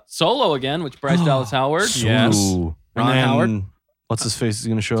from Solo again, which Bryce Dallas Howard. Yes. Ooh. And Ron then, Howard. What's his face is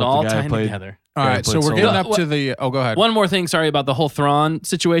gonna show It's up? all The guy who tying played. together. All right, so we're played getting Solo. up to the. Oh, go ahead. One more thing, sorry, about the whole Thrawn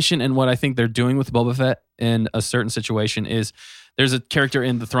situation and what I think they're doing with Boba Fett in a certain situation is there's a character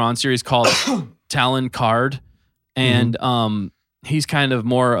in the Thrawn series called Talon Card, and he's kind of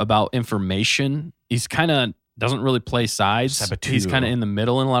more about information. He's kind of doesn't really play sides. Saboteur. He's kind of in the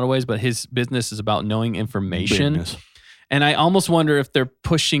middle in a lot of ways, but his business is about knowing information. Business. And I almost wonder if they're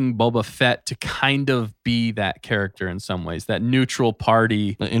pushing Boba Fett to kind of be that character in some ways, that neutral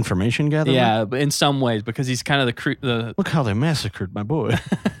party. The information gathering. Yeah, but in some ways, because he's kind of the Look how they massacred my boy.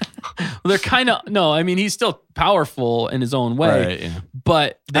 they're kind of no. I mean, he's still powerful in his own way, Right, yeah.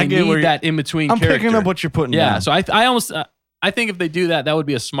 but they I get where need you- that in between. I'm character. picking up what you're putting Yeah, down. so I almost I think if they do that, that would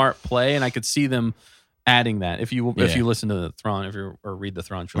be a smart play, and I could see them adding that if you listen to the Thrawn or read the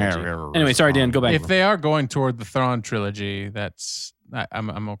Thrawn trilogy. Anyway, sorry, Dan, go back. If they are going toward the Thrawn trilogy,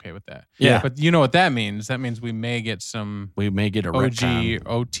 I'm okay with that. Yeah. But you know what that means? That means we may get some We may get a OG retcon.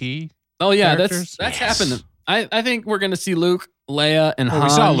 OT. Oh yeah, characters? that's Yes. happened. I think we're gonna see Luke, Leia, and Well, Han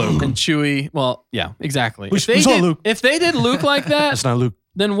we saw Luke. and Chewie. Well, yeah, exactly. We If they saw did, Luke. if they did Luke like that, That's not Luke.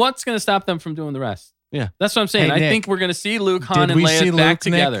 then what's gonna stop them from doing the rest? Yeah. That's what I'm saying. Hey, I Nick, think we're gonna see Luke, Han, Did and we see Leia back Luke,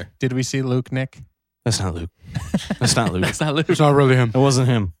 together. Nick? Did we see Luke, Nick? That's not Luke. That's not Luke. That's not Luke. It's not really him. It wasn't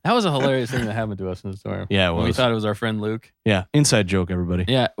him. That was a hilarious thing that happened to us in the story. Yeah, it When we was. thought it was our friend Luke. Yeah, inside joke, everybody.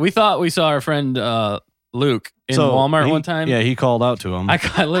 Yeah, we thought we saw our friend Luke in So Walmart he- one time. Yeah, he called out to him. I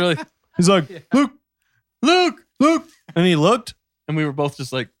literally He's like, Luke, Luke. And he looked. and we were both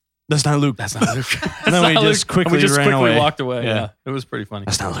just like, That's not Luke. "That's not Luke." And then That's we not just Luke. And quickly we just ran quickly away. walked away. Yeah. Yeah, it was pretty funny.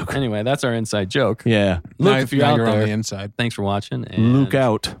 That's not Luke. Anyway, that's our inside joke. Yeah. Luke, Now if you're out on there, the inside. thanks for watching. And Luke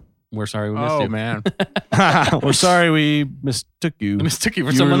out. We're sorry we missed Oh you. man. We're sorry we mistook you. I mistook you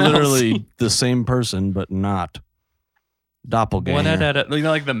for You were someone else. literally the same person, but not. Doppelganger. You know,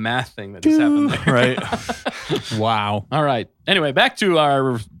 like the math thing that just happened there. Right. Wow. All right. Anyway, back to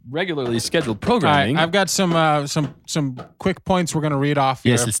our regularly scheduled All right, programming. I've got some quick points we're going to read off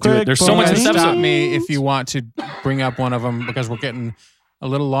here. Yes, let's do it. There's so much in Quick this Stop episode. me if you want to bring up one of them because we're getting a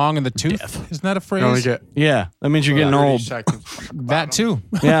little long in the tooth. Death. Isn't that a phrase? You only get Yeah. That means you're getting 30 old. seconds. That too.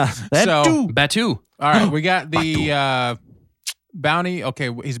 Yeah. That So- too. Batu. All right, we got the bounty. Okay,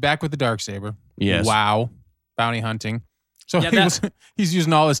 he's back with the Darksaber. Yes. Wow. Bounty hunting. So Yeah, he's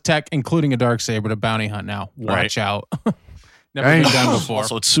using all his tech, including a Darksaber, to bounty hunt now. Watch out. Never Dang. been done before.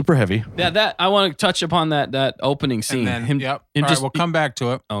 Also, it's super heavy. Yeah, that I want to touch upon that opening scene. And then, yep. him All just right, we'll come back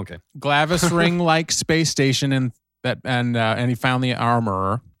to it. Oh, okay. Glavis ring-like space station, and he found the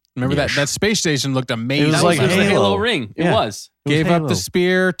armorer. Remember Yes. that space station looked amazing. It was That like was the Halo. Halo ring. It Yeah. was. Gave Halo. up the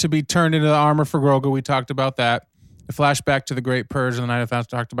spear to be turned into the armor for Grogu. We talked about that. The flashback to the Great Purge and the Night of Thoughts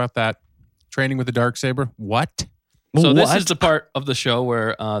talked about that. Training with the Darksaber. What? So this is the part of the show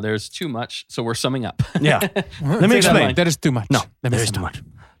where there's too much, so we're summing up. Yeah. Let me explain. That is too much. No, there is too much.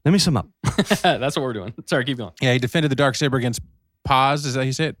 Let me sum up. That's what we're doing. Sorry, keep going. Yeah, he defended the Darksaber against Paz. Is that how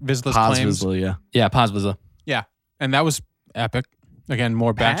you say it? Vizsla's Paz claims. Vizsla, yeah. Yeah, Paz Vizsla. Yeah, and that was epic. Again,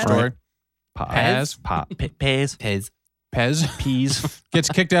 more backstory. Paz. Pez Peas. gets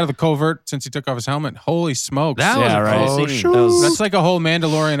kicked out of the covert since he took off his helmet. Holy smokes. That was a cool scene. That's like a whole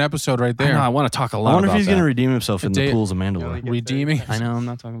Mandalorian episode right there. I know, I want to talk a lot I wonder about if he's that. going to redeem himself in the pools of Mandalore. Redeeming. I know, I'm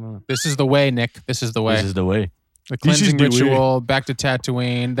not talking about it. This is the way, Nick. This is the way. This is the way. The cleansing ritual, back to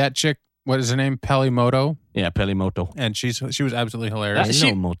Tatooine. That chick, what is her name? Pelimoto. Yeah, Pelimoto. And she was absolutely hilarious.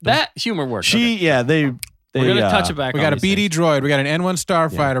 That humor works. We're going to touch it back. We got a BD droid. We got an N1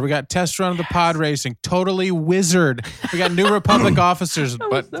 starfighter. Yeah. We got test run of the pod racing. Totally wizard. We got New Republic officers,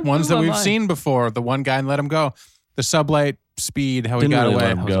 but ones that we've seen before. The one guy and let him go. The sublight speed, how he got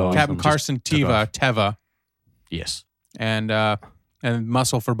away. Captain Carson Teva. Yes. And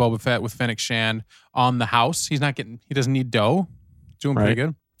muscle for Boba Fett with Fennec Shand on the house. He doesn't need dough. Doing pretty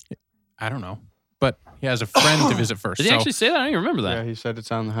good. I don't know. But he has a friend to visit first. Did he actually say that? I don't even remember that. Yeah, he said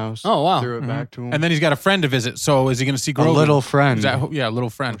it's on the house. Oh, wow. Threw it back to him. And then he's got a friend to visit. So is he going to see Grogu? A little friend. A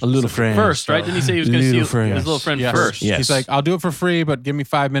little friend. A little friend. First, right? Didn't he say he was going to see his little friend first? Yes. He's like, I'll do it for free, but give me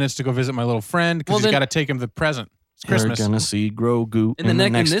 5 minutes to go visit my little friend because he's got to take him the present. It's Christmas. We're going to see Grogu in the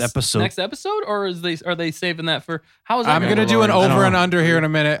next episode. Next episode? Or are they saving that for... How is that I'm going to do an over and under here in a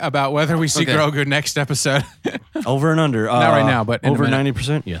minute about whether we see Grogu next episode. Over and under. Not right now, but over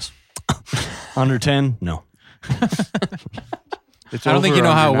 90%? Yes. Under 10? No. I don't think you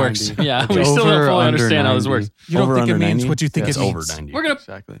know how it works. Yeah, we still don't fully understand how this works. You don't think it means what you think it means. Over 90. We're going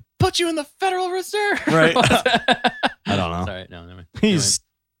to put you in the Federal Reserve. Right. I don't know. Sorry, no, never mind.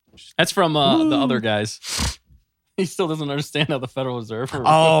 That's from the other guys. He still doesn't understand how the Federal Reserve.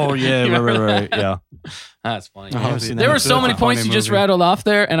 Oh, yeah, right. Yeah. That's funny. There were so many points you just rattled off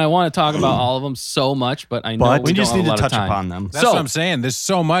there, and I want to talk about all of them so much, but I know we just need to touch upon upon them. That's what I'm saying. There's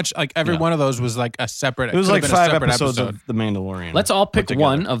so much. Like every one of those was like a separate. It was like 5 episodes of The Mandalorian. Let's all pick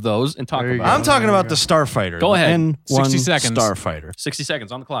one of those and talk about it. I'm talking about the Starfighter. Go ahead. N1 60 seconds. Starfighter. 60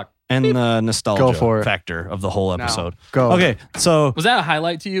 seconds on the clock. And the nostalgia Go for it. factor of the whole episode. Go. Okay, so Was that a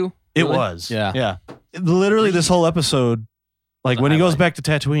highlight to you? it Really? was. Yeah. Yeah. Literally, this whole episode, like when he goes back to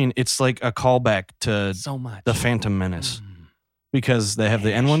Tatooine, it's like a callback to So much. the Phantom Menace. Because they have the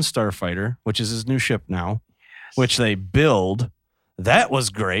N1 Starfighter, which is his new ship now, which they build. That was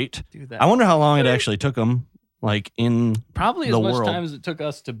great. Dude, I wonder how long it actually took them, like in Probably as the much world. time as it took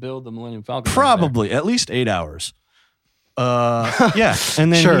us to build the Millennium Falcon. Probably at least 8 hours. Yeah,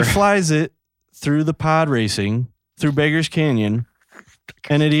 and then he flies it through the pod racing through Beggar's Canyon,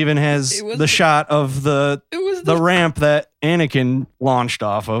 and it even has the shot of the ramp that Anakin launched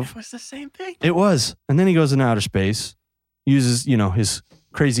off of. It was the same thing. It was, and then he goes into outer space, uses his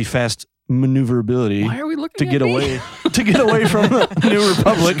crazy fast maneuverability. Why are we looking to at get me? away to get away from the New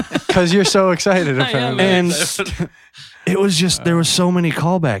Republic? Because you're so excited. I am, Apparently. And it was just there were so many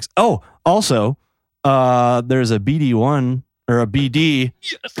callbacks. Oh, also, there's a BD1 or a BD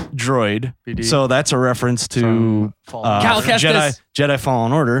droid. BD. So that's a reference to Cal Kestis. Jedi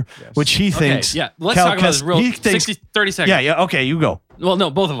Fallen Order, which he thinks. Okay, yeah, let's talk about this real 30 seconds. Yeah, okay, you go. Well,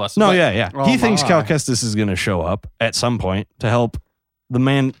 no, both of us. No, but- yeah. Oh, He thinks my. Cal Kestis is going to show up at some point to help the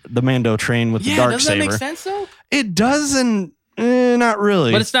Mando train with the Darksaber. Doesn't that make sense though? It doesn't. Not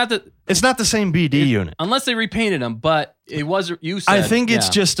really. But it's not that. It's not the same BD unit. Unless they repainted them, but it was, you said. I think it's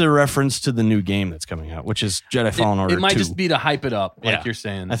yeah. just a reference to the new game that's coming out, which is Jedi Fallen Order 2. It might just be to hype it up, like Yeah. you're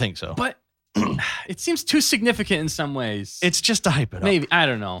saying. I think so. But it seems too significant in some ways. It's just to hype it up. Maybe. I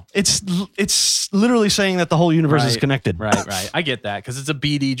don't know. It's literally saying that the whole universe is connected. Right. I get that because it's a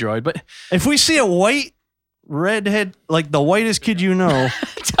BD droid. But If we see a white redhead, like the whitest kid you know,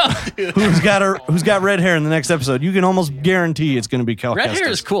 who's got red hair in the next episode, you can almost guarantee it's going to be Cal red Kestis. hair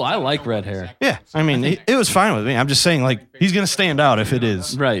is cool. I like red hair. Yeah, I mean, it was fine with me. I'm just saying, like, he's going to stand out if it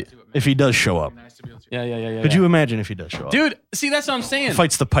is. Right. If he does show up. Yeah. Could you imagine if he does show up? Dude, see, that's what I'm saying.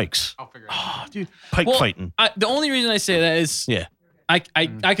 Fights the Pikes. Oh, dude. Pike fighting. The only reason I say that is Yeah.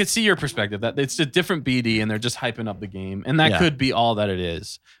 I could see your perspective that it's a different BD and they're just hyping up the game. And that could be all that it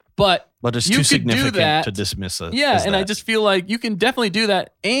is. But it's you too could significant do that. to dismiss it. Yeah, and I just feel like you can definitely do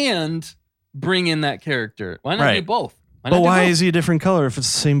that and bring in that character. Why not do both? Why is he a different color if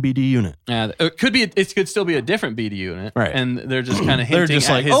it's the same BD unit? Yeah, it could be. It could still be a different BD unit, right? And they're just kind of hinting. They're just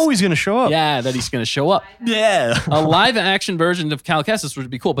at like, his, he's going to show up. Yeah, that he's going to show up. Yeah, a live action version of Cal Kestis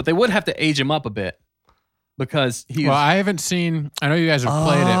would be cool, but they would have to age him up a bit because he. Well, I haven't seen. I know you guys have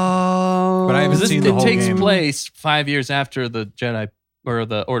played it. But I haven't seen the whole game. It takes place 5 years after the Jedi or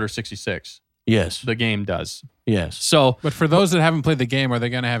the Order 66. Yes. The game does. Yes. So, but for those that haven't played the game, are they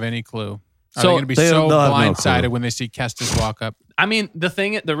going to have any clue? Are they going to be they'll blindsided when they see Kestis walk up? I mean,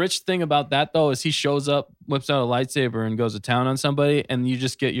 the rich thing about that though is he shows up, whips out a lightsaber, and goes to town on somebody, and you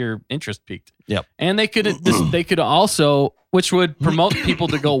just get your interest piqued. Yep. And they could also, which would promote people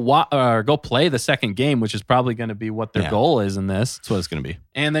to go play the second game, which is probably going to be what their goal is in this. That's what it's going to be.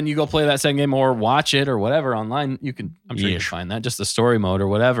 And then you go play that second game or watch it or whatever online. I'm sure you can find that, just the story mode or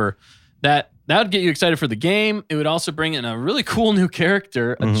whatever. That would get you excited for the game. It would also bring in a really cool new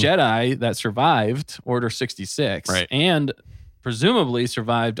character, a Jedi that survived Order 66. Right. And presumably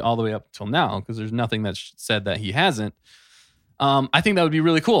survived all the way up till now, because there's nothing that said that he hasn't. I think that would be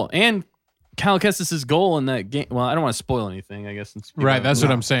really cool. And Cal Kestis' goal in that game, well, I don't want to spoil anything, I guess. Right, that's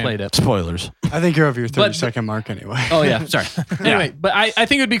what I'm saying. Played it. Spoilers. I think you're over your 30-second mark anyway. Oh, yeah, sorry. Anyway, but I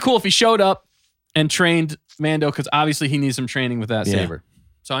think it would be cool if he showed up and trained Mando, because obviously he needs some training with that saber.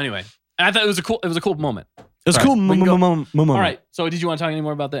 So anyway, I thought it was a cool moment. It was cool moment. All right. So did you want to talk any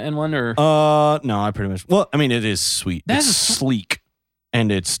more about the N1 or? No, I pretty much. Well, I mean, it is sweet. It's sleek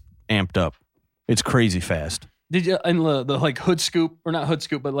and it's amped up. It's crazy fast. Did you and the like hood scoop or not hood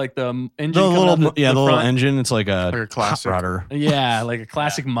scoop, but like the engine? The little engine. It's like a classic hot rodder. Yeah, like a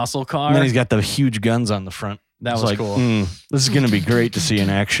classic muscle car. And then he's got the huge guns on the front. That was cool. This is going to be great to see in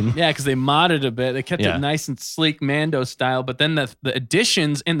action. Yeah, because they modded a bit. They kept it nice and sleek Mando style, but then the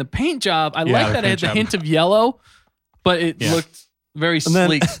additions and the paint job, I like that it had the hint of yellow, but it looked very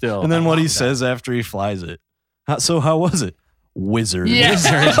sleek still. And then what he says after he flies it. So how was it? Wizard. Yes.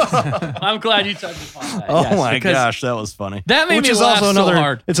 I'm glad you touched upon that. Oh my gosh, that was funny. That made me laugh so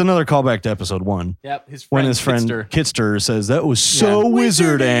hard. It's another callback to episode 1. Yep. When his friend Kitster says, that was so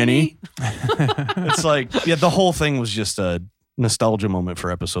wizard, Annie. It's like, the whole thing was just a nostalgia moment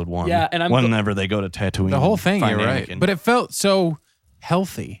for episode 1. Yeah, and whenever they go to Tatooine. The whole thing, you're right. Anakin. But it felt so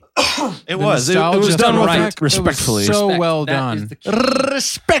healthy. It was done right, respectfully. So well done.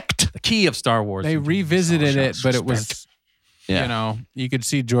 Respect. The key of Star Wars. They revisited it, but it was... You know, you could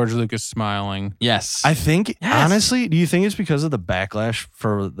see George Lucas smiling. Yes. I think, honestly, do you think it's because of the backlash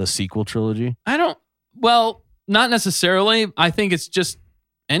for the sequel trilogy? Well, not necessarily. I think it's just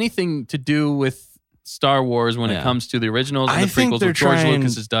anything to do with Star Wars when it comes to the originals and the prequels that George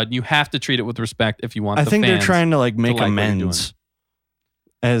Lucas has done. You have to treat it with respect if you want the fans. I think they're trying to like make amends.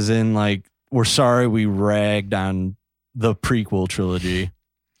 As in, like, we're sorry we ragged on the prequel trilogy.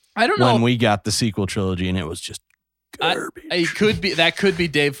 I don't know. When we got the sequel trilogy and it was just garbage. That could be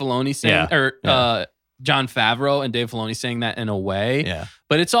Dave Filoni saying, Jon Favreau and Dave Filoni saying that in a way. Yeah.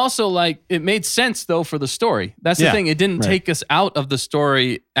 But it's also like, it made sense though for the story. That's the thing. It didn't take us out of the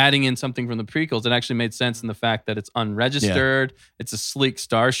story, adding in something from the prequels. It actually made sense in the fact that it's unregistered. It's a sleek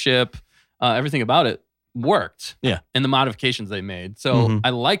starship. Everything about it worked. Yeah. And the modifications they made. So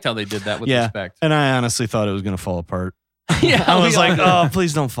I liked how they did that with respect. And I honestly thought it was going to fall apart. I was like, oh,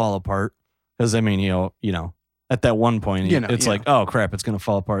 please don't fall apart. Because I mean, you know, at that one point, it's like, oh crap, it's going to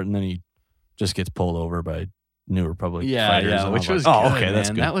fall apart. And then he just gets pulled over by New Republic fighters. Yeah, which was good, okay, that's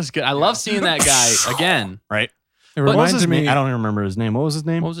good. That was good. I love seeing that guy again. Right. It reminds me. I don't even remember his name. What was his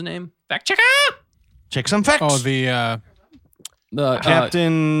name? Fact checker. Check some facts. Oh, the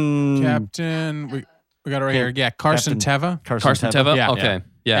Captain. We got it right here. Yeah, Carson Teva. Carson Teva. Yeah. Okay.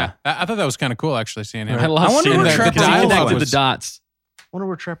 Yeah. I thought that was kind of cool, actually, seeing him. I love seeing that. Because he connected the dots. I wonder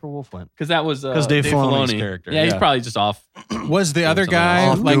where Trapper Wolf went. Because that was Dave Filoni's character. Yeah, he's probably just off. Was the other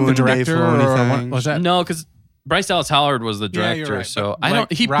guy like the director? Or was that? No, because Bryce Dallas Howard was the director. Right. So I don't.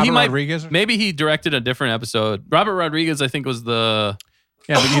 He might. Rodriguez? Maybe he directed a different episode. Robert Rodriguez, I think, was the.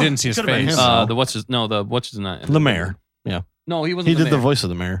 Yeah, but you didn't see his face. What's his name? The mayor. Yeah. No, he wasn't. He did the voice of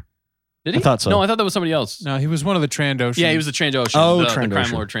the mayor. Did he? I thought so. No, I thought that was somebody else. No, he was one of the Trandoshan. Yeah, he was the Trandoshan. Oh, the crime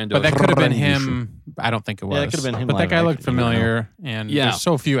lord Trandoshan. But that could have been him. I don't think it was. Yeah, that could have been him. But that guy looked familiar. And there's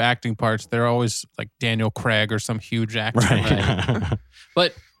so few acting parts. They're always like Daniel Craig or some huge actor. Right.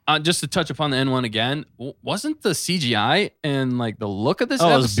 But just to touch upon the N1 again, wasn't the CGI and like the look of this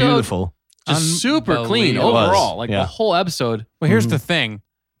episode? It was beautiful. Just super clean overall. Like the whole episode. Well, here's the thing.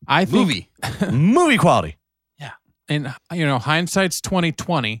 I think movie quality. Yeah. And hindsight's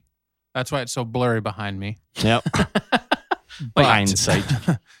 2020. That's why it's so blurry behind me. Yep. Hindsight.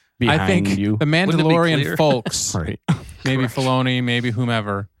 I think you. The Mandalorian folks, right. maybe Filoni, maybe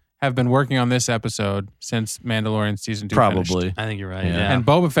whomever, have been working on this episode since Mandalorian season 2 Probably. finished. I think you're right. Yeah. And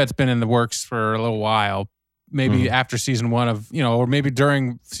Boba Fett's been in the works for a little while. Maybe after season 1 of, or maybe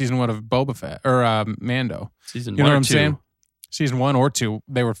during season 1 of Boba Fett or Mando. Season 1 You know or what I'm 2? saying? Season 1 or 2,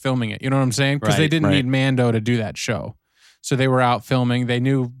 they were filming it. You know what I'm saying? Because they didn't need Mando to do that show. So they were out filming. They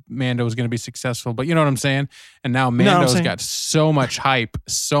knew Mando was going to be successful, but you know what I'm saying? And now Mando's got so much hype,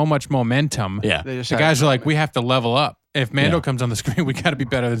 so much momentum. Yeah. The guys are like, we have to level up. If Mando comes on the screen, we got to be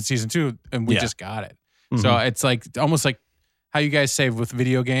better than season 2. And we just got it. Mm-hmm. So it's like almost like how you guys say with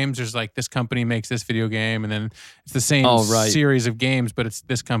video games, there's like this company makes this video game, and then it's the same series of games, but it's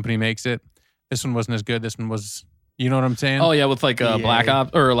this company makes it. This one wasn't as good. This one was, you know what I'm saying? Oh yeah, with like Black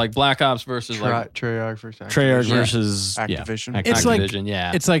Ops or like Black Ops versus Treyarch versus Activision. It's Activision,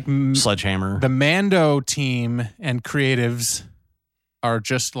 like it's like Sledgehammer. The Mando team and creatives are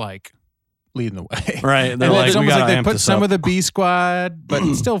just like leading the way, right? They're like, we got they put some of the B Squad, but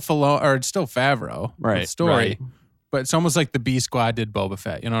it's still it's still Favreau, right? Story. Right. But it's almost like the B Squad did Boba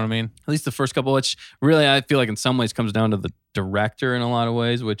Fett. You know what I mean? At least the first couple, which really I feel like in some ways comes down to the director in a lot of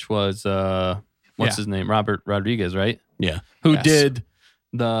ways, which was what's his name? Robert Rodriguez, right? Yeah. Who did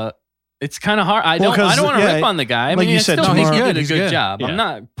the? It's kind of hard. I don't want to rip on the guy. I mean, I still think he did a good job. Yeah. I'm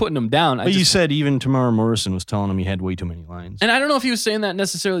not putting him down. But you said even Tamara Morrison was telling him he had way too many lines. And I don't know if he was saying that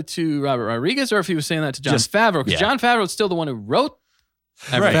necessarily to Robert Rodriguez or if he was saying that to Jon Favreau, because Jon Favreau is still the one who wrote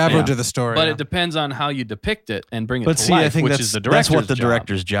Favreau did the story. But it depends on how you depict it and bring it to life, I think which is the director's that's what the job.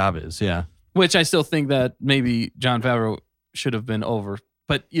 director's job is, yeah. Which I still think that maybe Jon Favreau should have been over.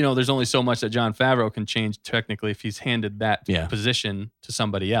 But, you know, there's only so much that Jon Favreau can change technically if he's handed that position to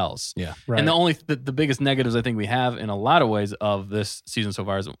somebody else. Yeah. Right. And the biggest negatives I think we have in a lot of ways of this season so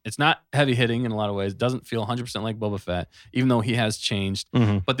far is it's not heavy hitting in a lot of ways. It doesn't feel 100% like Boba Fett, even though he has changed.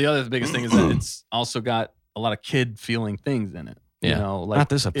 Mm-hmm. But the other biggest thing is that it's also got a lot of kid feeling things in it. Yeah. You know, like not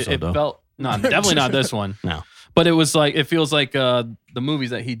this episode, it though. felt, no, definitely not this one. No. But it was like, it feels like the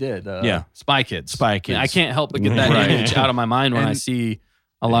movies that he did. Spy Kids. Spy Kids. I can't help but get that image out of my mind when I see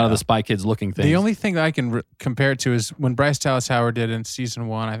a lot of the Spy Kids looking things. The only thing that I can compare it to is when Bryce Dallas Howard did in season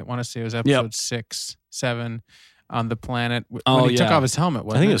 1, I want to say it was episode 6, 7 on the planet. When he took off his helmet,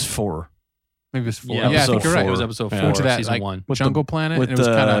 wasn't I think it was 4. Maybe it was 4. Yeah, I think you're right. It was episode 4, Went to that, season like, 1. Jungle Planet. With and it was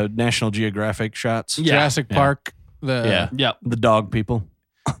the National Geographic shots. Jurassic Park. The dog people.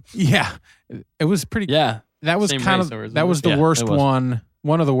 Yeah. It was pretty. Yeah. That was that was the worst one.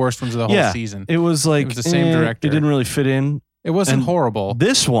 One of the worst ones of the whole season. It was like, it was the same director. It didn't really fit in. It wasn't horrible.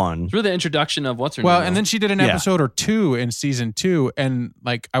 This one. Through the introduction of what's her name. Well, and then she did an episode or 2 in season 2. And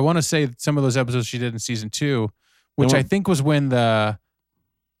like, I want to say some of those episodes she did in season 2, which I think was when the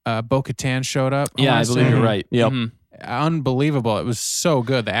Bo-Katan showed up. I believe you're right. Yep. Mm-hmm. Unbelievable. It was so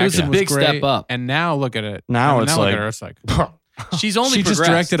good. The it was a big step up. And now look at it. Now it's like, she's only she just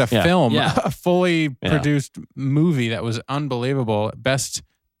directed a film, Yeah. a fully produced movie that was unbelievable. Best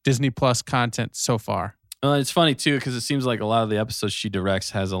Disney Plus content so far. It's funny too because it seems like a lot of the episodes she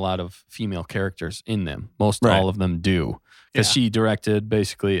directs has a lot of female characters in them. Most all of them do because she directed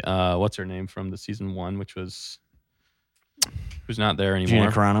basically what's her name from the season 1, which was who's not there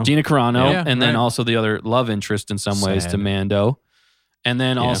anymore. Gina Carano, and then also the other love interest in some ways to Mando, and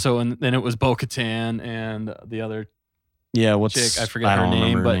then also and then it was Bo-Katan and the other. Yeah, what's chick? I forget her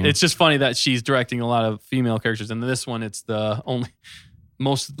name, but it's just funny that she's directing a lot of female characters. And this one, it's the only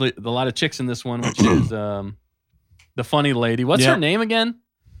mostly a lot of chicks in this one, which is the funny lady. What's her name again?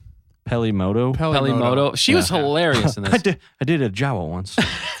 Pelimoto. Pelimoto. She was hilarious in this. I did a Jawa once.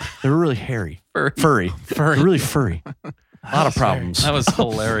 They were really hairy, furry, really furry. A lot of problems. That was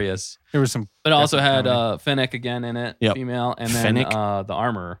hilarious. There was some. It also had Fennec again in it, female, and then the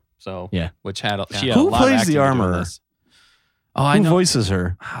armorer. So which had she had who a lot plays of the armorer? Oh, I know. Who voices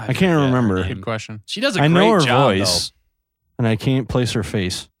her? I can't remember. Good question. She does a great job. I know her voice, and I can't place her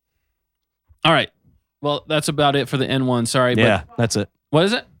face. All right. Well, that's about it for the N1. Sorry. Yeah, that's it. What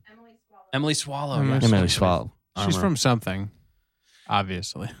is it? Emily Swallow. Emily Swallow. She's from something,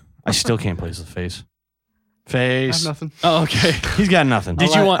 obviously. I still can't place the face. Face. I have nothing. Oh, okay. He's got nothing.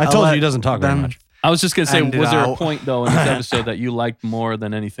 Did you want? I told you he doesn't talk very much. I was just gonna say, was there a point though in this episode that you liked more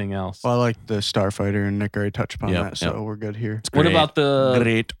than anything else? Well, I like the Starfighter, and Nick already touched upon that, so we're good here. What about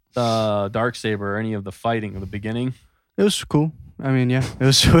the Darksaber or any of the fighting in the beginning? It was cool. I mean, it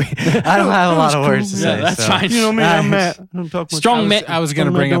was sweet. I don't have a lot of words to say. Yeah, that's fine. You know me, I'm Matt. I don't talk much. Strong man. I was going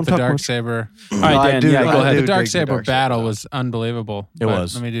to bring up the Darksaber. All right, Dan, go ahead. The Darksaber battle was unbelievable. It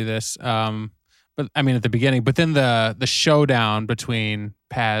was. Let me do this. But I mean, at the beginning, but then the showdown between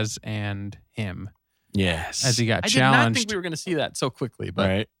Paz and him. Yes. As he got challenged. I did not think we were going to see that so quickly,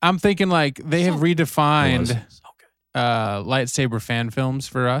 but I'm thinking like they have redefined lightsaber fan films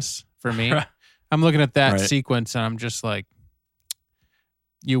for me. I'm looking at that sequence and I'm just like,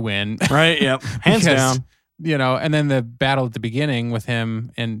 you win. Right, yep. Hands down. You know, and then the battle at the beginning with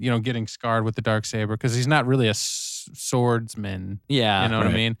him and, you know, getting scarred with the Darksaber because he's not really a swordsman. Yeah. You know what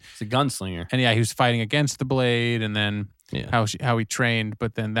I mean? He's a gunslinger. And he was fighting against the blade and then how he trained,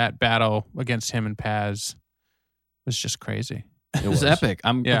 but then that battle against him and Paz was just crazy. It was epic.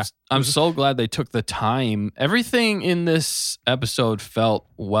 I'm so glad they took the time. Everything in this episode felt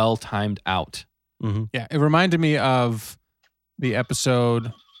well timed out. Mm-hmm. Yeah, it reminded me of the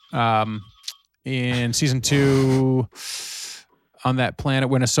episode in season 2 on that planet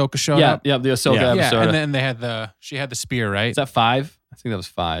when Ahsoka showed up. Yeah, the Ahsoka episode. Yeah, and then they had she had the spear, right? Is that 5? I think that was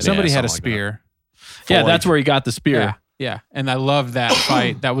 5. Somebody had a spear. Yeah, that's where he got the spear. Yeah. And I loved that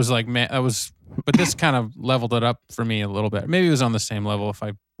fight. That was like, man, but this kind of leveled it up for me a little bit. Maybe it was on the same level if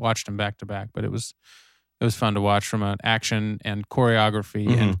I watched them back to back, but it was fun to watch from an action and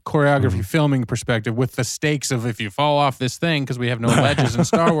choreography filming perspective with the stakes of if you fall off this thing, because we have no ledges in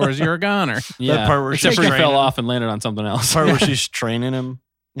Star Wars, you're a goner. Yeah. That part where except for he fell off and landed on something else. The part where she's training him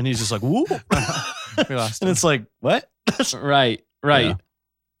and he's just like, woo. We lost him. And it's like, what? Right.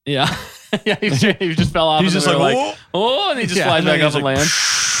 Yeah. Yeah, he just fell off. He's just like, oh, and he just flies back up and lands.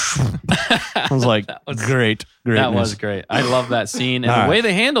 I was like, great. That was great. I love that scene. And the way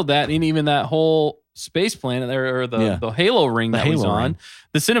they handled that, and even that whole space planet there, or the Halo ring that was on,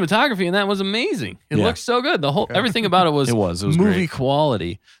 the cinematography, and that was amazing. It looked so good. The whole everything about it was movie great.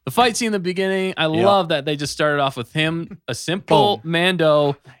 Quality. The fight scene in the beginning, I love that they just started off with him, a simple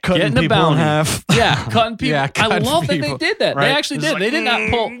Mando cutting getting a bounty. In half. Yeah, cutting people. I love that people. they did that. Right. They actually did. They did not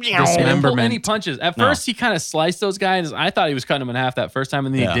pull any punches. At first, he kind of sliced those guys. I thought he was cutting them in half that first time,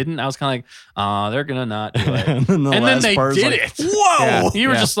 and then he didn't. I was kind of like, they're gonna not do it. And then they did it. Whoa! Yeah. You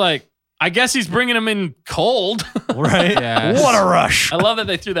were just like, I guess he's bringing them in cold. Right? Yeah. What a rush. I love that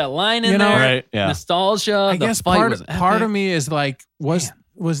they threw that line in there. Right? Yeah. Nostalgia. I guess part of me is like, was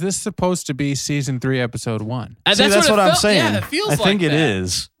this supposed to be season 3, episode 1? That's what I'm saying. Yeah, it feels I think like it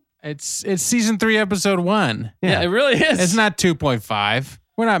is. It's season 3, episode 1. Yeah, it really is. It's not 2.5.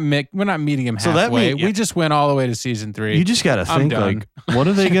 We're not meeting him halfway. We just went all the way to season 3. You just got to think like, what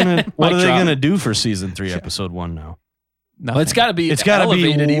are they gonna do for season 3, episode 1 now? No, it's got to be. It's got to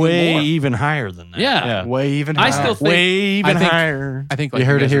be way even higher than that. Yeah, way even higher. I still think way even higher. I think like you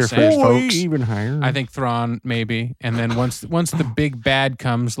heard it here first, folks. Even higher. I think Thrawn maybe, and then once the big bad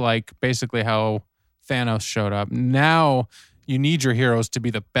comes, like basically how Thanos showed up. Now you need your heroes to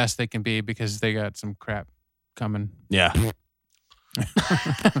be the best they can be because they got some crap coming. Yeah. You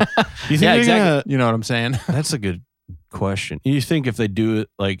think exactly. You know what I'm saying? That's a good question. You think if they do it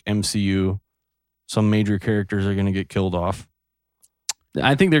like MCU, some major characters are going to get killed off?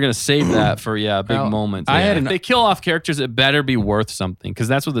 I think they're going to save that for big moments. If they kill off characters, it better be worth something, because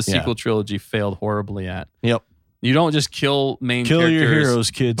that's what the sequel trilogy failed horribly at. Yep. You don't just kill characters. Kill your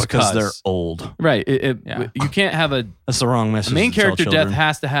heroes, kids, because they're old. Right. You can't have That's the wrong message. A main character death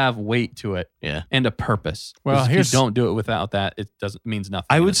has to have weight to it. Yeah. And a purpose. Well, if you don't do it without that, it means nothing.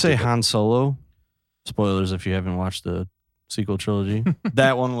 I would say Han Solo. Spoilers if you haven't watched the sequel trilogy.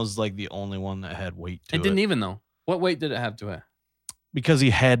 That one was like the only one that had weight to it. It didn't even though. What weight did it have to it? Because he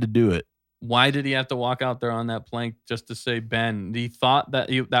had to do it. Why did he have to walk out there on that plank just to say Ben? He thought that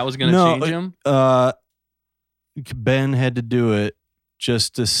that was going to change him? Ben had to do it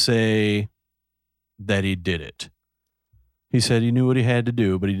just to say that he did it. He said he knew what he had to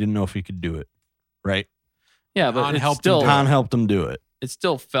do, but he didn't know if he could do it. Right? Yeah, but Han helped him do it. It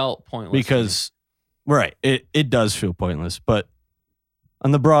still felt pointless. Because, right, it does feel pointless. But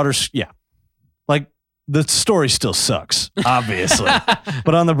on the broader, like the story still sucks, obviously.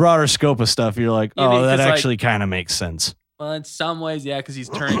 But on the broader scope of stuff, you're like, that actually kind of makes sense. Well, in some ways, yeah, because he's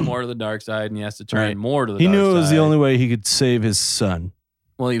turning more to the dark side, and he has to turn more to the dark side. He knew it was the only way he could save his son.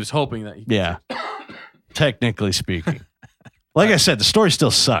 Well, he was hoping that he could. Yeah. Technically speaking. Like I said, the story still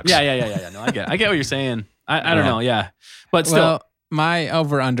sucks. Yeah. No, I get what you're saying. I don't know, yeah. But still. Well, my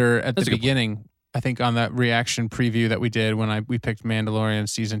over-under at the beginning, I think on that reaction preview that we did when we picked Mandalorian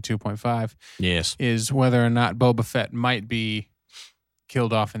season 2.5, yes, is whether or not Boba Fett might be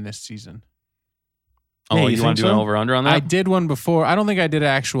killed off in this season. Oh, you want to do an over-under on that? I did one before. I don't think I did an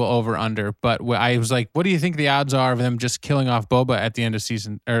actual over-under, but I was like, what do you think the odds are of them just killing off Boba at the end of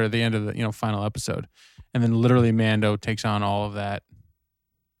season, or the end of the final episode? And then literally Mando takes on all of that.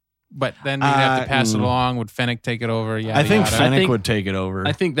 But then you'd have to pass it along. Would Fennec take it over? Yeah, I think Fennec would take it over.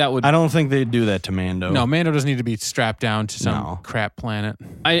 I think that would. I don't think they'd do that to Mando. No, Mando doesn't need to be strapped down to some crap planet.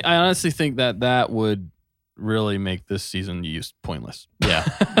 I honestly think that would really make this season pointless. Yeah.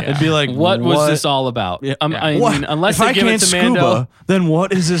 It'd be like, what was this all about? Yeah. I mean, unless they give it to Mando, then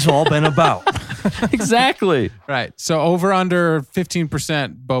what has this all been about? Exactly. Right. So over under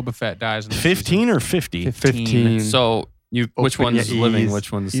 15% Boba Fett dies. In 15 or 50? 15. So Which one's living?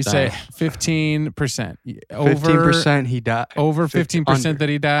 Which one's you dying? say 15%. 15% he died. Over 15% that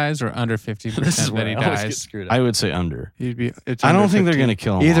he dies, or under 15% that he dies. I would say under. I don't think they're gonna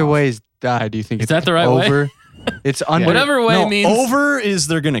kill him. Either off. way, he's died. Do you think is that the right over? way? It's under. Whatever way means over is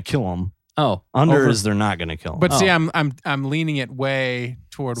they're gonna kill him. Oh, under is they're not gonna kill him. But see, I'm leaning it way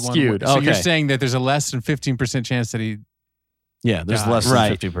toward skewed. one. So you're saying that there's a less than 15% chance that he. Yeah, there's less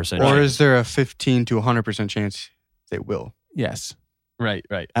than 50%. Or is there a 15 to 100% chance they will? Yes. Right.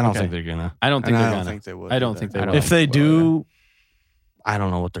 I don't think they're gonna. I don't think they're gonna. Think they would. I don't think they will. If they do, I don't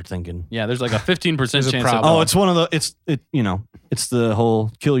know what they're thinking. Yeah, there's like a 15% chance. It's one of the. It's the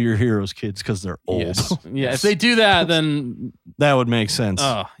whole kill your heroes kids because they're old. Yes. Yeah, if they do that, then that would make sense.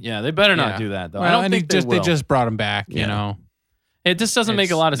 Oh yeah, they better not do that though. Well, I don't think they just brought him back. You know, it just doesn't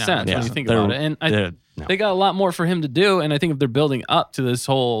make a lot of sense when you think about it. And they got a lot more for him to do. And I think if they're building up to this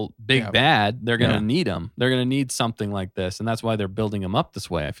whole big bad, they're going to need him. They're going to need something like this, and that's why they're building him up this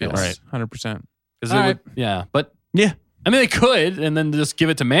way. I feel right, 100%. But I mean, they could, and then just give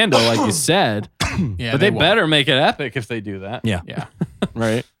it to Mando, like you said. But they better make it epic if they do that. Yeah.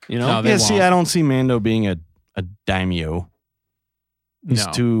 Right. You know? No, see, I don't see Mando being a daimyo. He's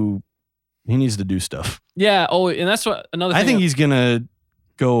too. He needs to do stuff. Yeah. Oh, and that's what another thing. I think he's gonna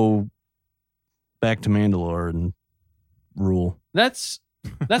go back to Mandalore and rule. That's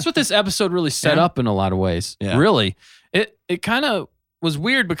what this episode really set up in a lot of ways. Yeah. Really, it kind of was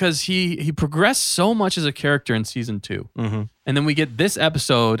weird because he progressed so much as a character in season 2, mm-hmm. and then we get this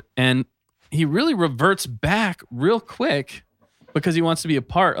episode, and he really reverts back real quick because he wants to be a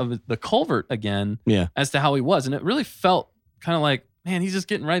part of the culvert again. Yeah. As to how he was, and it really felt kind of like, man, he's just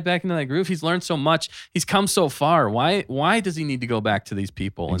getting right back into that groove. He's learned so much. He's come so far. Why does he need to go back to these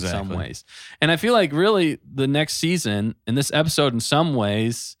people in some ways? And I feel like really the next season and this episode in some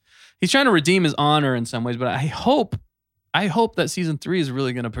ways, he's trying to redeem his honor in some ways, but I hope that season 3 is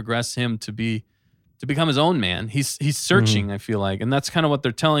really going to progress him to become his own man. He's searching, I feel like, and that's kind of what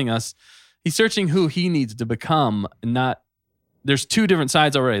they're telling us. He's searching who he needs to become, not there's 2 different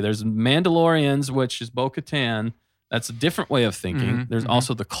sides already. There's Mandalorians, which is Bo-Katan. That's a different way of thinking. Mm-hmm, There's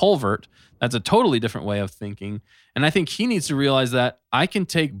also the culvert. That's a totally different way of thinking. And I think he needs to realize that I can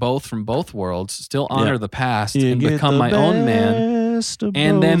take both from both worlds, still honor the past, and become my own man.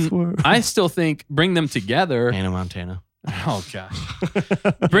 And then I still think bring them together. Hannah Montana. Oh, gosh.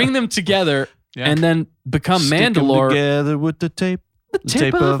 Bring them together and then become Mandalore. Together with the tape. The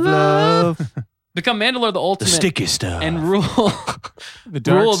tape of love. Become Mandalore, the ultimate, the sticky stuff, and rule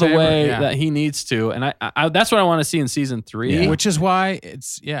the way that he needs to. And I that's what I want to see in season 3. Which is why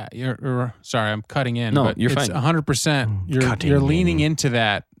it's You're sorry, I'm cutting in. No, but you're it's fine. 100%. You're leaning into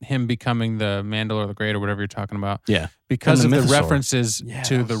that, him becoming the Mandalore the Great or whatever you're talking about. Yeah, because of the references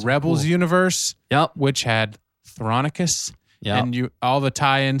to the Rebels universe. Yep, which had Thronicus. Yeah, and all the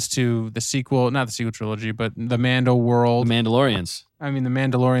tie-ins to the sequel, not the sequel trilogy, but the Mando world, the Mandalorians. I mean, the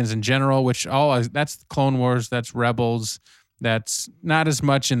Mandalorians in general, which that's Clone Wars, that's Rebels, that's not as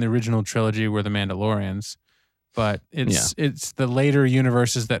much in the original trilogy were the Mandalorians, but it's the later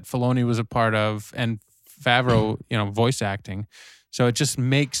universes that Filoni was a part of and Favreau, voice acting. So it just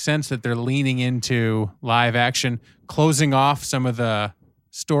makes sense that they're leaning into live action, closing off some of the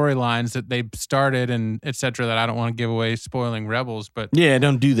storylines that they started and et cetera that I don't want to give away, spoiling Rebels, but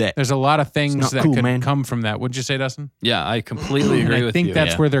don't do that. There's a lot of things that could come from that. Would you say, Dustin? Yeah, I completely agree with you. I think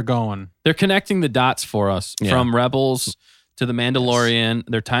that's where they're going. They're connecting the dots for us from Rebels to the Mandalorian. Yes.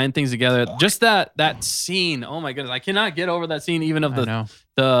 They're tying things together. Just that scene. Oh my goodness, I cannot get over that scene even of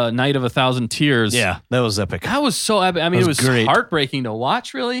the Night of 1,000 Tears. Yeah, that was epic. That was so epic. I mean, it was heartbreaking to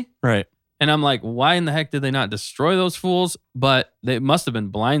watch, really. Right. And I'm like, why in the heck did they not destroy those fools? But they must have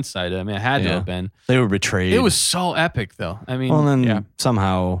been blindsided. I mean, it had to have been. They were betrayed. It was so epic, though. I mean, well, then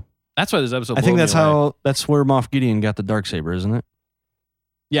somehow. That's why this episode. I think that's where Moff Gideon got the Darksaber, isn't it?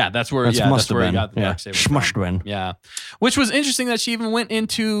 Yeah, that's where. That's where he got the Darksaber. Must have been. Yeah, which was interesting that she even went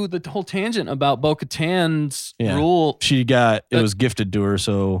into the whole tangent about Bo-Katan's rule. She got it was gifted to her,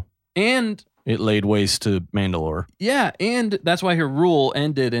 so and. It laid waste to Mandalore. Yeah, and that's why her rule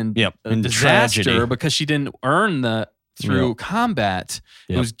ended in disaster tragedy. Because she didn't earn through combat.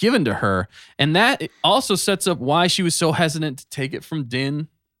 It was given to her. And that also sets up why she was so hesitant to take it from Din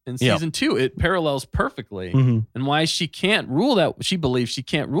in season 2. It parallels perfectly. Mm-hmm. And why she can't rule that. She believes she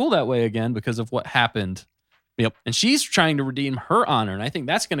can't rule that way again because of what happened. Yep. And she's trying to redeem her honor. And I think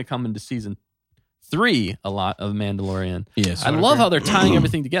that's going to come into season 3 a lot of Mandalorian. Yes, I love how they're tying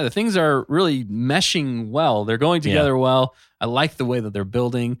everything together. Things are really meshing well. They're going together well. I like the way that they're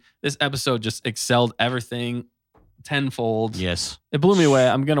building. This episode just excelled everything. tenfold. Yes. It blew me away.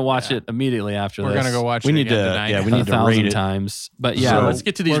 I'm gonna watch it immediately after We're this. gonna go watch We it need again to. tonight. Yeah, we need to rate 1,000 it. times. But yeah, So let's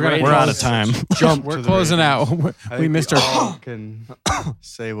get to these we're gonna- ratings. We're out of time. Jump. We're to the closing ratings. out. I We think missed we our. all can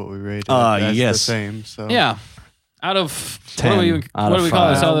say what we rated. That's yes. the same. So Yeah. Out of 10 what do we out what of do we call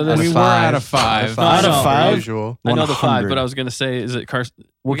this? 5. Other than We were out of 5. Out of No, 5? Usual. I know the 5, 100. but I was gonna say, is it Carson?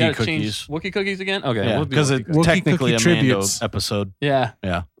 We Wookiee gotta change cookies. Wookiee cookies again. Okay, Yeah, we'll do because Wookiee it's cookies. technically a Wookiee Mando tributes. episode. Yeah.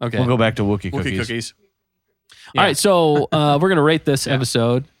 Yeah. Okay. We'll go back to Wookiee Wookiee cookies. cookies. Yeah. All right, so we're gonna rate this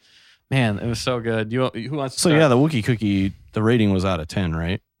episode. Man, it was so good. Who wants to So start? yeah, the Wookiee cookie, the rating was out of 10,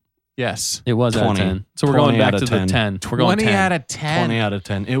 right? Yes. It was out of 20. 10. So we're 20 going back out to of the 10. 10. We're going 20 10. out of 10. 20 out of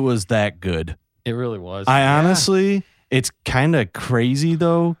 10. It was that good. It really was. I honestly, it's kind of crazy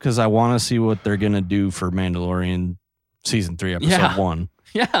though, because I want to see what they're gonna do for Mandalorian season 3, episode 1.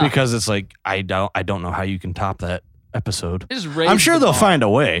 yeah. Because it's like I don't know how you can top that episode. They just raised I'm sure the they'll bar. find a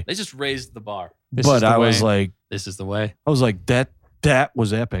way. They just raised the bar. This is But the I was way. like, This is the way. that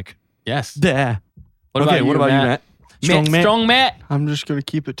was epic. Yes. Yeah. What okay, about what you, about you, Matt? Strong Matt. Strong Matt. I'm just gonna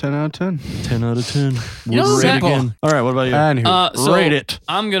keep it 10 out of 10. 10 out of 10. You know, Would rate Matt- again. All right, what about you? Anywho, So Rate it.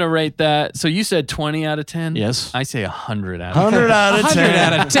 I'm gonna rate that. So you said 20 out of 10. Yes. I say 100 out of 10. 100 out of 10. 100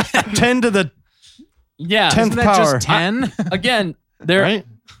 out of 10. 10 to the Yeah. 10th Isn't that power. just 10? Again, there. Right?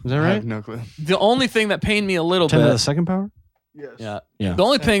 Is that I right? have no clue. The only thing that pained me a little 10 to the bit. second power? Yes. Yeah. Yeah. The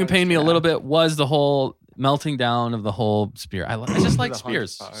only thing that pained me a little bit was the whole melting down of the whole spear. I just like The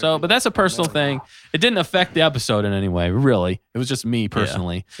spears. 100 power. So, but that's a personal thing. It didn't affect the episode in any way, really. It was just me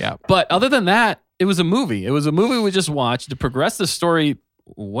personally. Yeah. But other than that, it was a movie. It was a movie we just watched to progress the story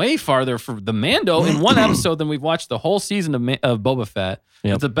way farther for the Mando in one episode than we've watched the whole season of Boba Fett.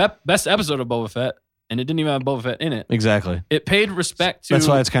 Yep. It's the best episode of Boba Fett, and it didn't even have Boba Fett in it. Exactly. It paid respect to. That's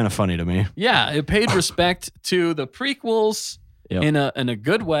why it's kind of funny to me. Yeah, it paid respect to the prequels Yep. in a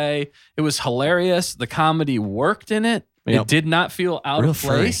good way. It was hilarious. The comedy worked in it. Yep. It did not feel out Real of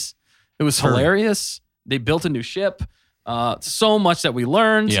place. It was Furry. hilarious. They built a new ship. So much that we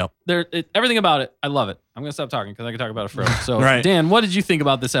learned. Yep. Everything about it. I love it. I'm gonna stop talking because I can talk about it forever. So, Right. Dan, what did you think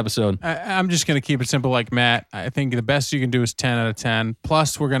about this episode? I'm just going to keep it simple like Matt. I think the best you can do is 10 out of 10.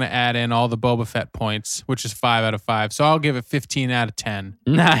 Plus, we're going to add in all the Boba Fett points, which is 5 out of 5. So I'll give it 15 out of 10.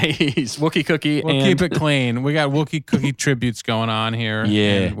 Nice. Wookiee cookie. We'll and keep it clean. We got Wookiee cookie tributes going on here.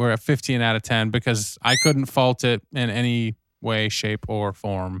 Yeah. And we're at 15 out of 10 because I couldn't fault it in any way, shape, or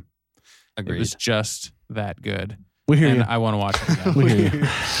form. Agreed. It was just that good. We hear And you. I want to watch it again. We hear you.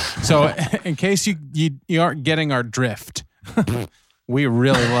 So, in case you aren't getting our drift, we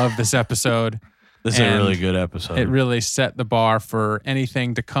really love this episode. This is a And really good episode. It really set the bar for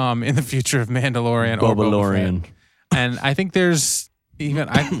anything to come in the future of Mandalorian or Boba Bobalorian. Fett. And I think there's even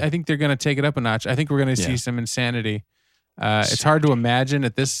I think they're going to take it up a notch. I think we're going to see Yeah. some insanity. It's hard to imagine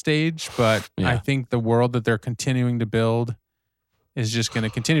at this stage, but Yeah. I think the world that they're continuing to build is just going to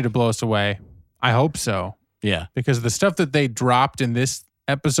continue to blow us away. I hope so. Yeah. Because the stuff that they dropped in this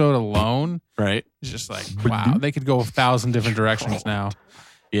episode alone Right. is just like, wow, they could go 1,000 different directions now.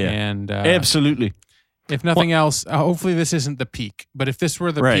 Yeah. And Absolutely. if nothing else, hopefully this isn't the peak. But if this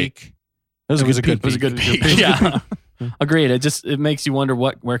were the Right. peak, It was It was a peak. good It was a good peak. Yeah. Agreed. It makes you wonder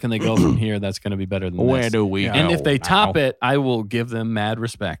where can they go from here that's going to be better than Where this. do we Yeah. go? And if they top now? it, I will give them mad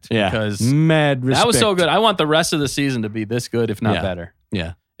respect. Yeah. Because Mad respect. that was so good. I want the rest of the season to be this good, if not Yeah. better.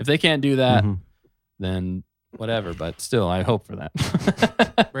 Yeah. If they can't do that, Mhm. then whatever. But still, I hope for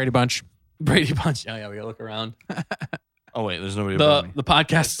that. Brady Bunch. Brady Bunch. Oh, yeah, we got to look around. Oh, wait. There's nobody above me. The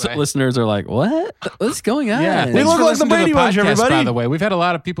podcast That's right. listeners are like, what? What's going on? Thanks look for like the listening to Brady Bunch, podcast, everybody. By the way, we've had a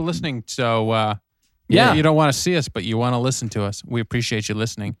lot of people listening. So, Yeah. you don't want to see us, but you want to listen to us. We appreciate you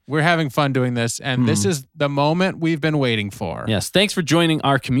listening. We're having fun doing this, and this is the moment we've been waiting for. Yes. Thanks for joining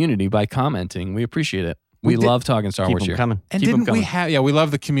our community by commenting. We appreciate it. We did- love talking Star Keep Wars them here. coming. And Keep 'em didn't we coming. have? Yeah, we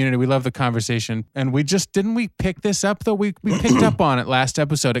love the community. We love the conversation, and we just didn't we pick this up though. We picked up on it last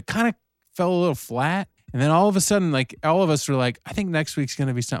episode. It kind of fell a little flat, and then all of a sudden, like all of us were like, I think next week's going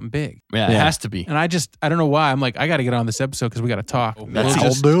to be something big. Yeah, it Yeah. has to be. And I don't know why. I'm like, I got to get on this episode because we got to talk. Let's We'll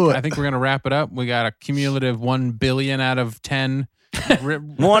all do it. I think we're going to wrap it up. We got a cumulative 1 billion out of 10.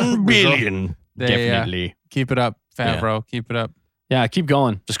 1 billion. They, keep it up, Favreau. Keep it up. Yeah, keep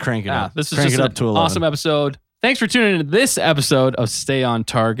going. Just crank it Yeah, up. this is crank just it up an to 11. awesome episode. Thanks for tuning into this episode of Stay on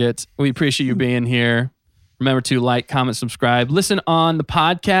Target. We appreciate you being here. Remember to like, comment, subscribe. Listen on the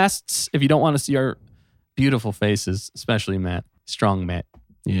podcasts if you don't want to see our beautiful faces, especially Matt. Strong Matt.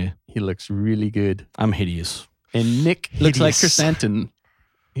 Yeah. He looks really good. I'm hideous. And Nick looks like Hideous. Chrysanthemum.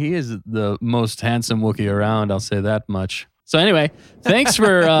 He is the most handsome Wookiee around, I'll say that much. So anyway, thanks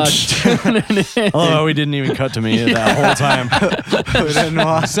for tuning in. Oh, we didn't even cut to me that whole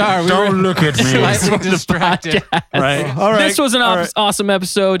time. Sorry, don't look at me. Slightly distracted. Right. All right. This was an awesome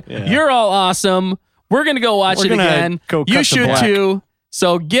episode. Yeah. You're all awesome. We're going to go watch it again. You should too.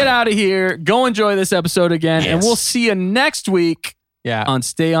 So get out of here. Go enjoy this episode again. Yes. And we'll see you next week on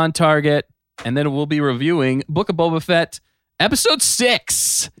Stay on Target. And then we'll be reviewing Book of Boba Fett episode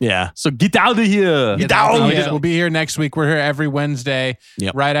 6. Yeah. So get out of here. Get out. We'll be here next week. We're here every Wednesday,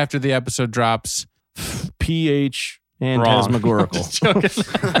 right after the episode drops. PH phantasmagorical.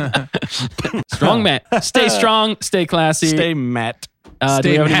 Strong Matt. Stay strong. Stay classy. Stay Matt. Do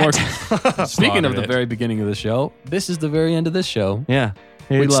we have any more? Speaking of the very beginning of the show, this is the very end of this show. Yeah.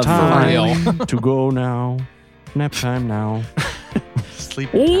 It's time to go now. Nap time now.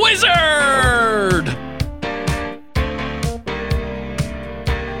 Sleep. Wizard!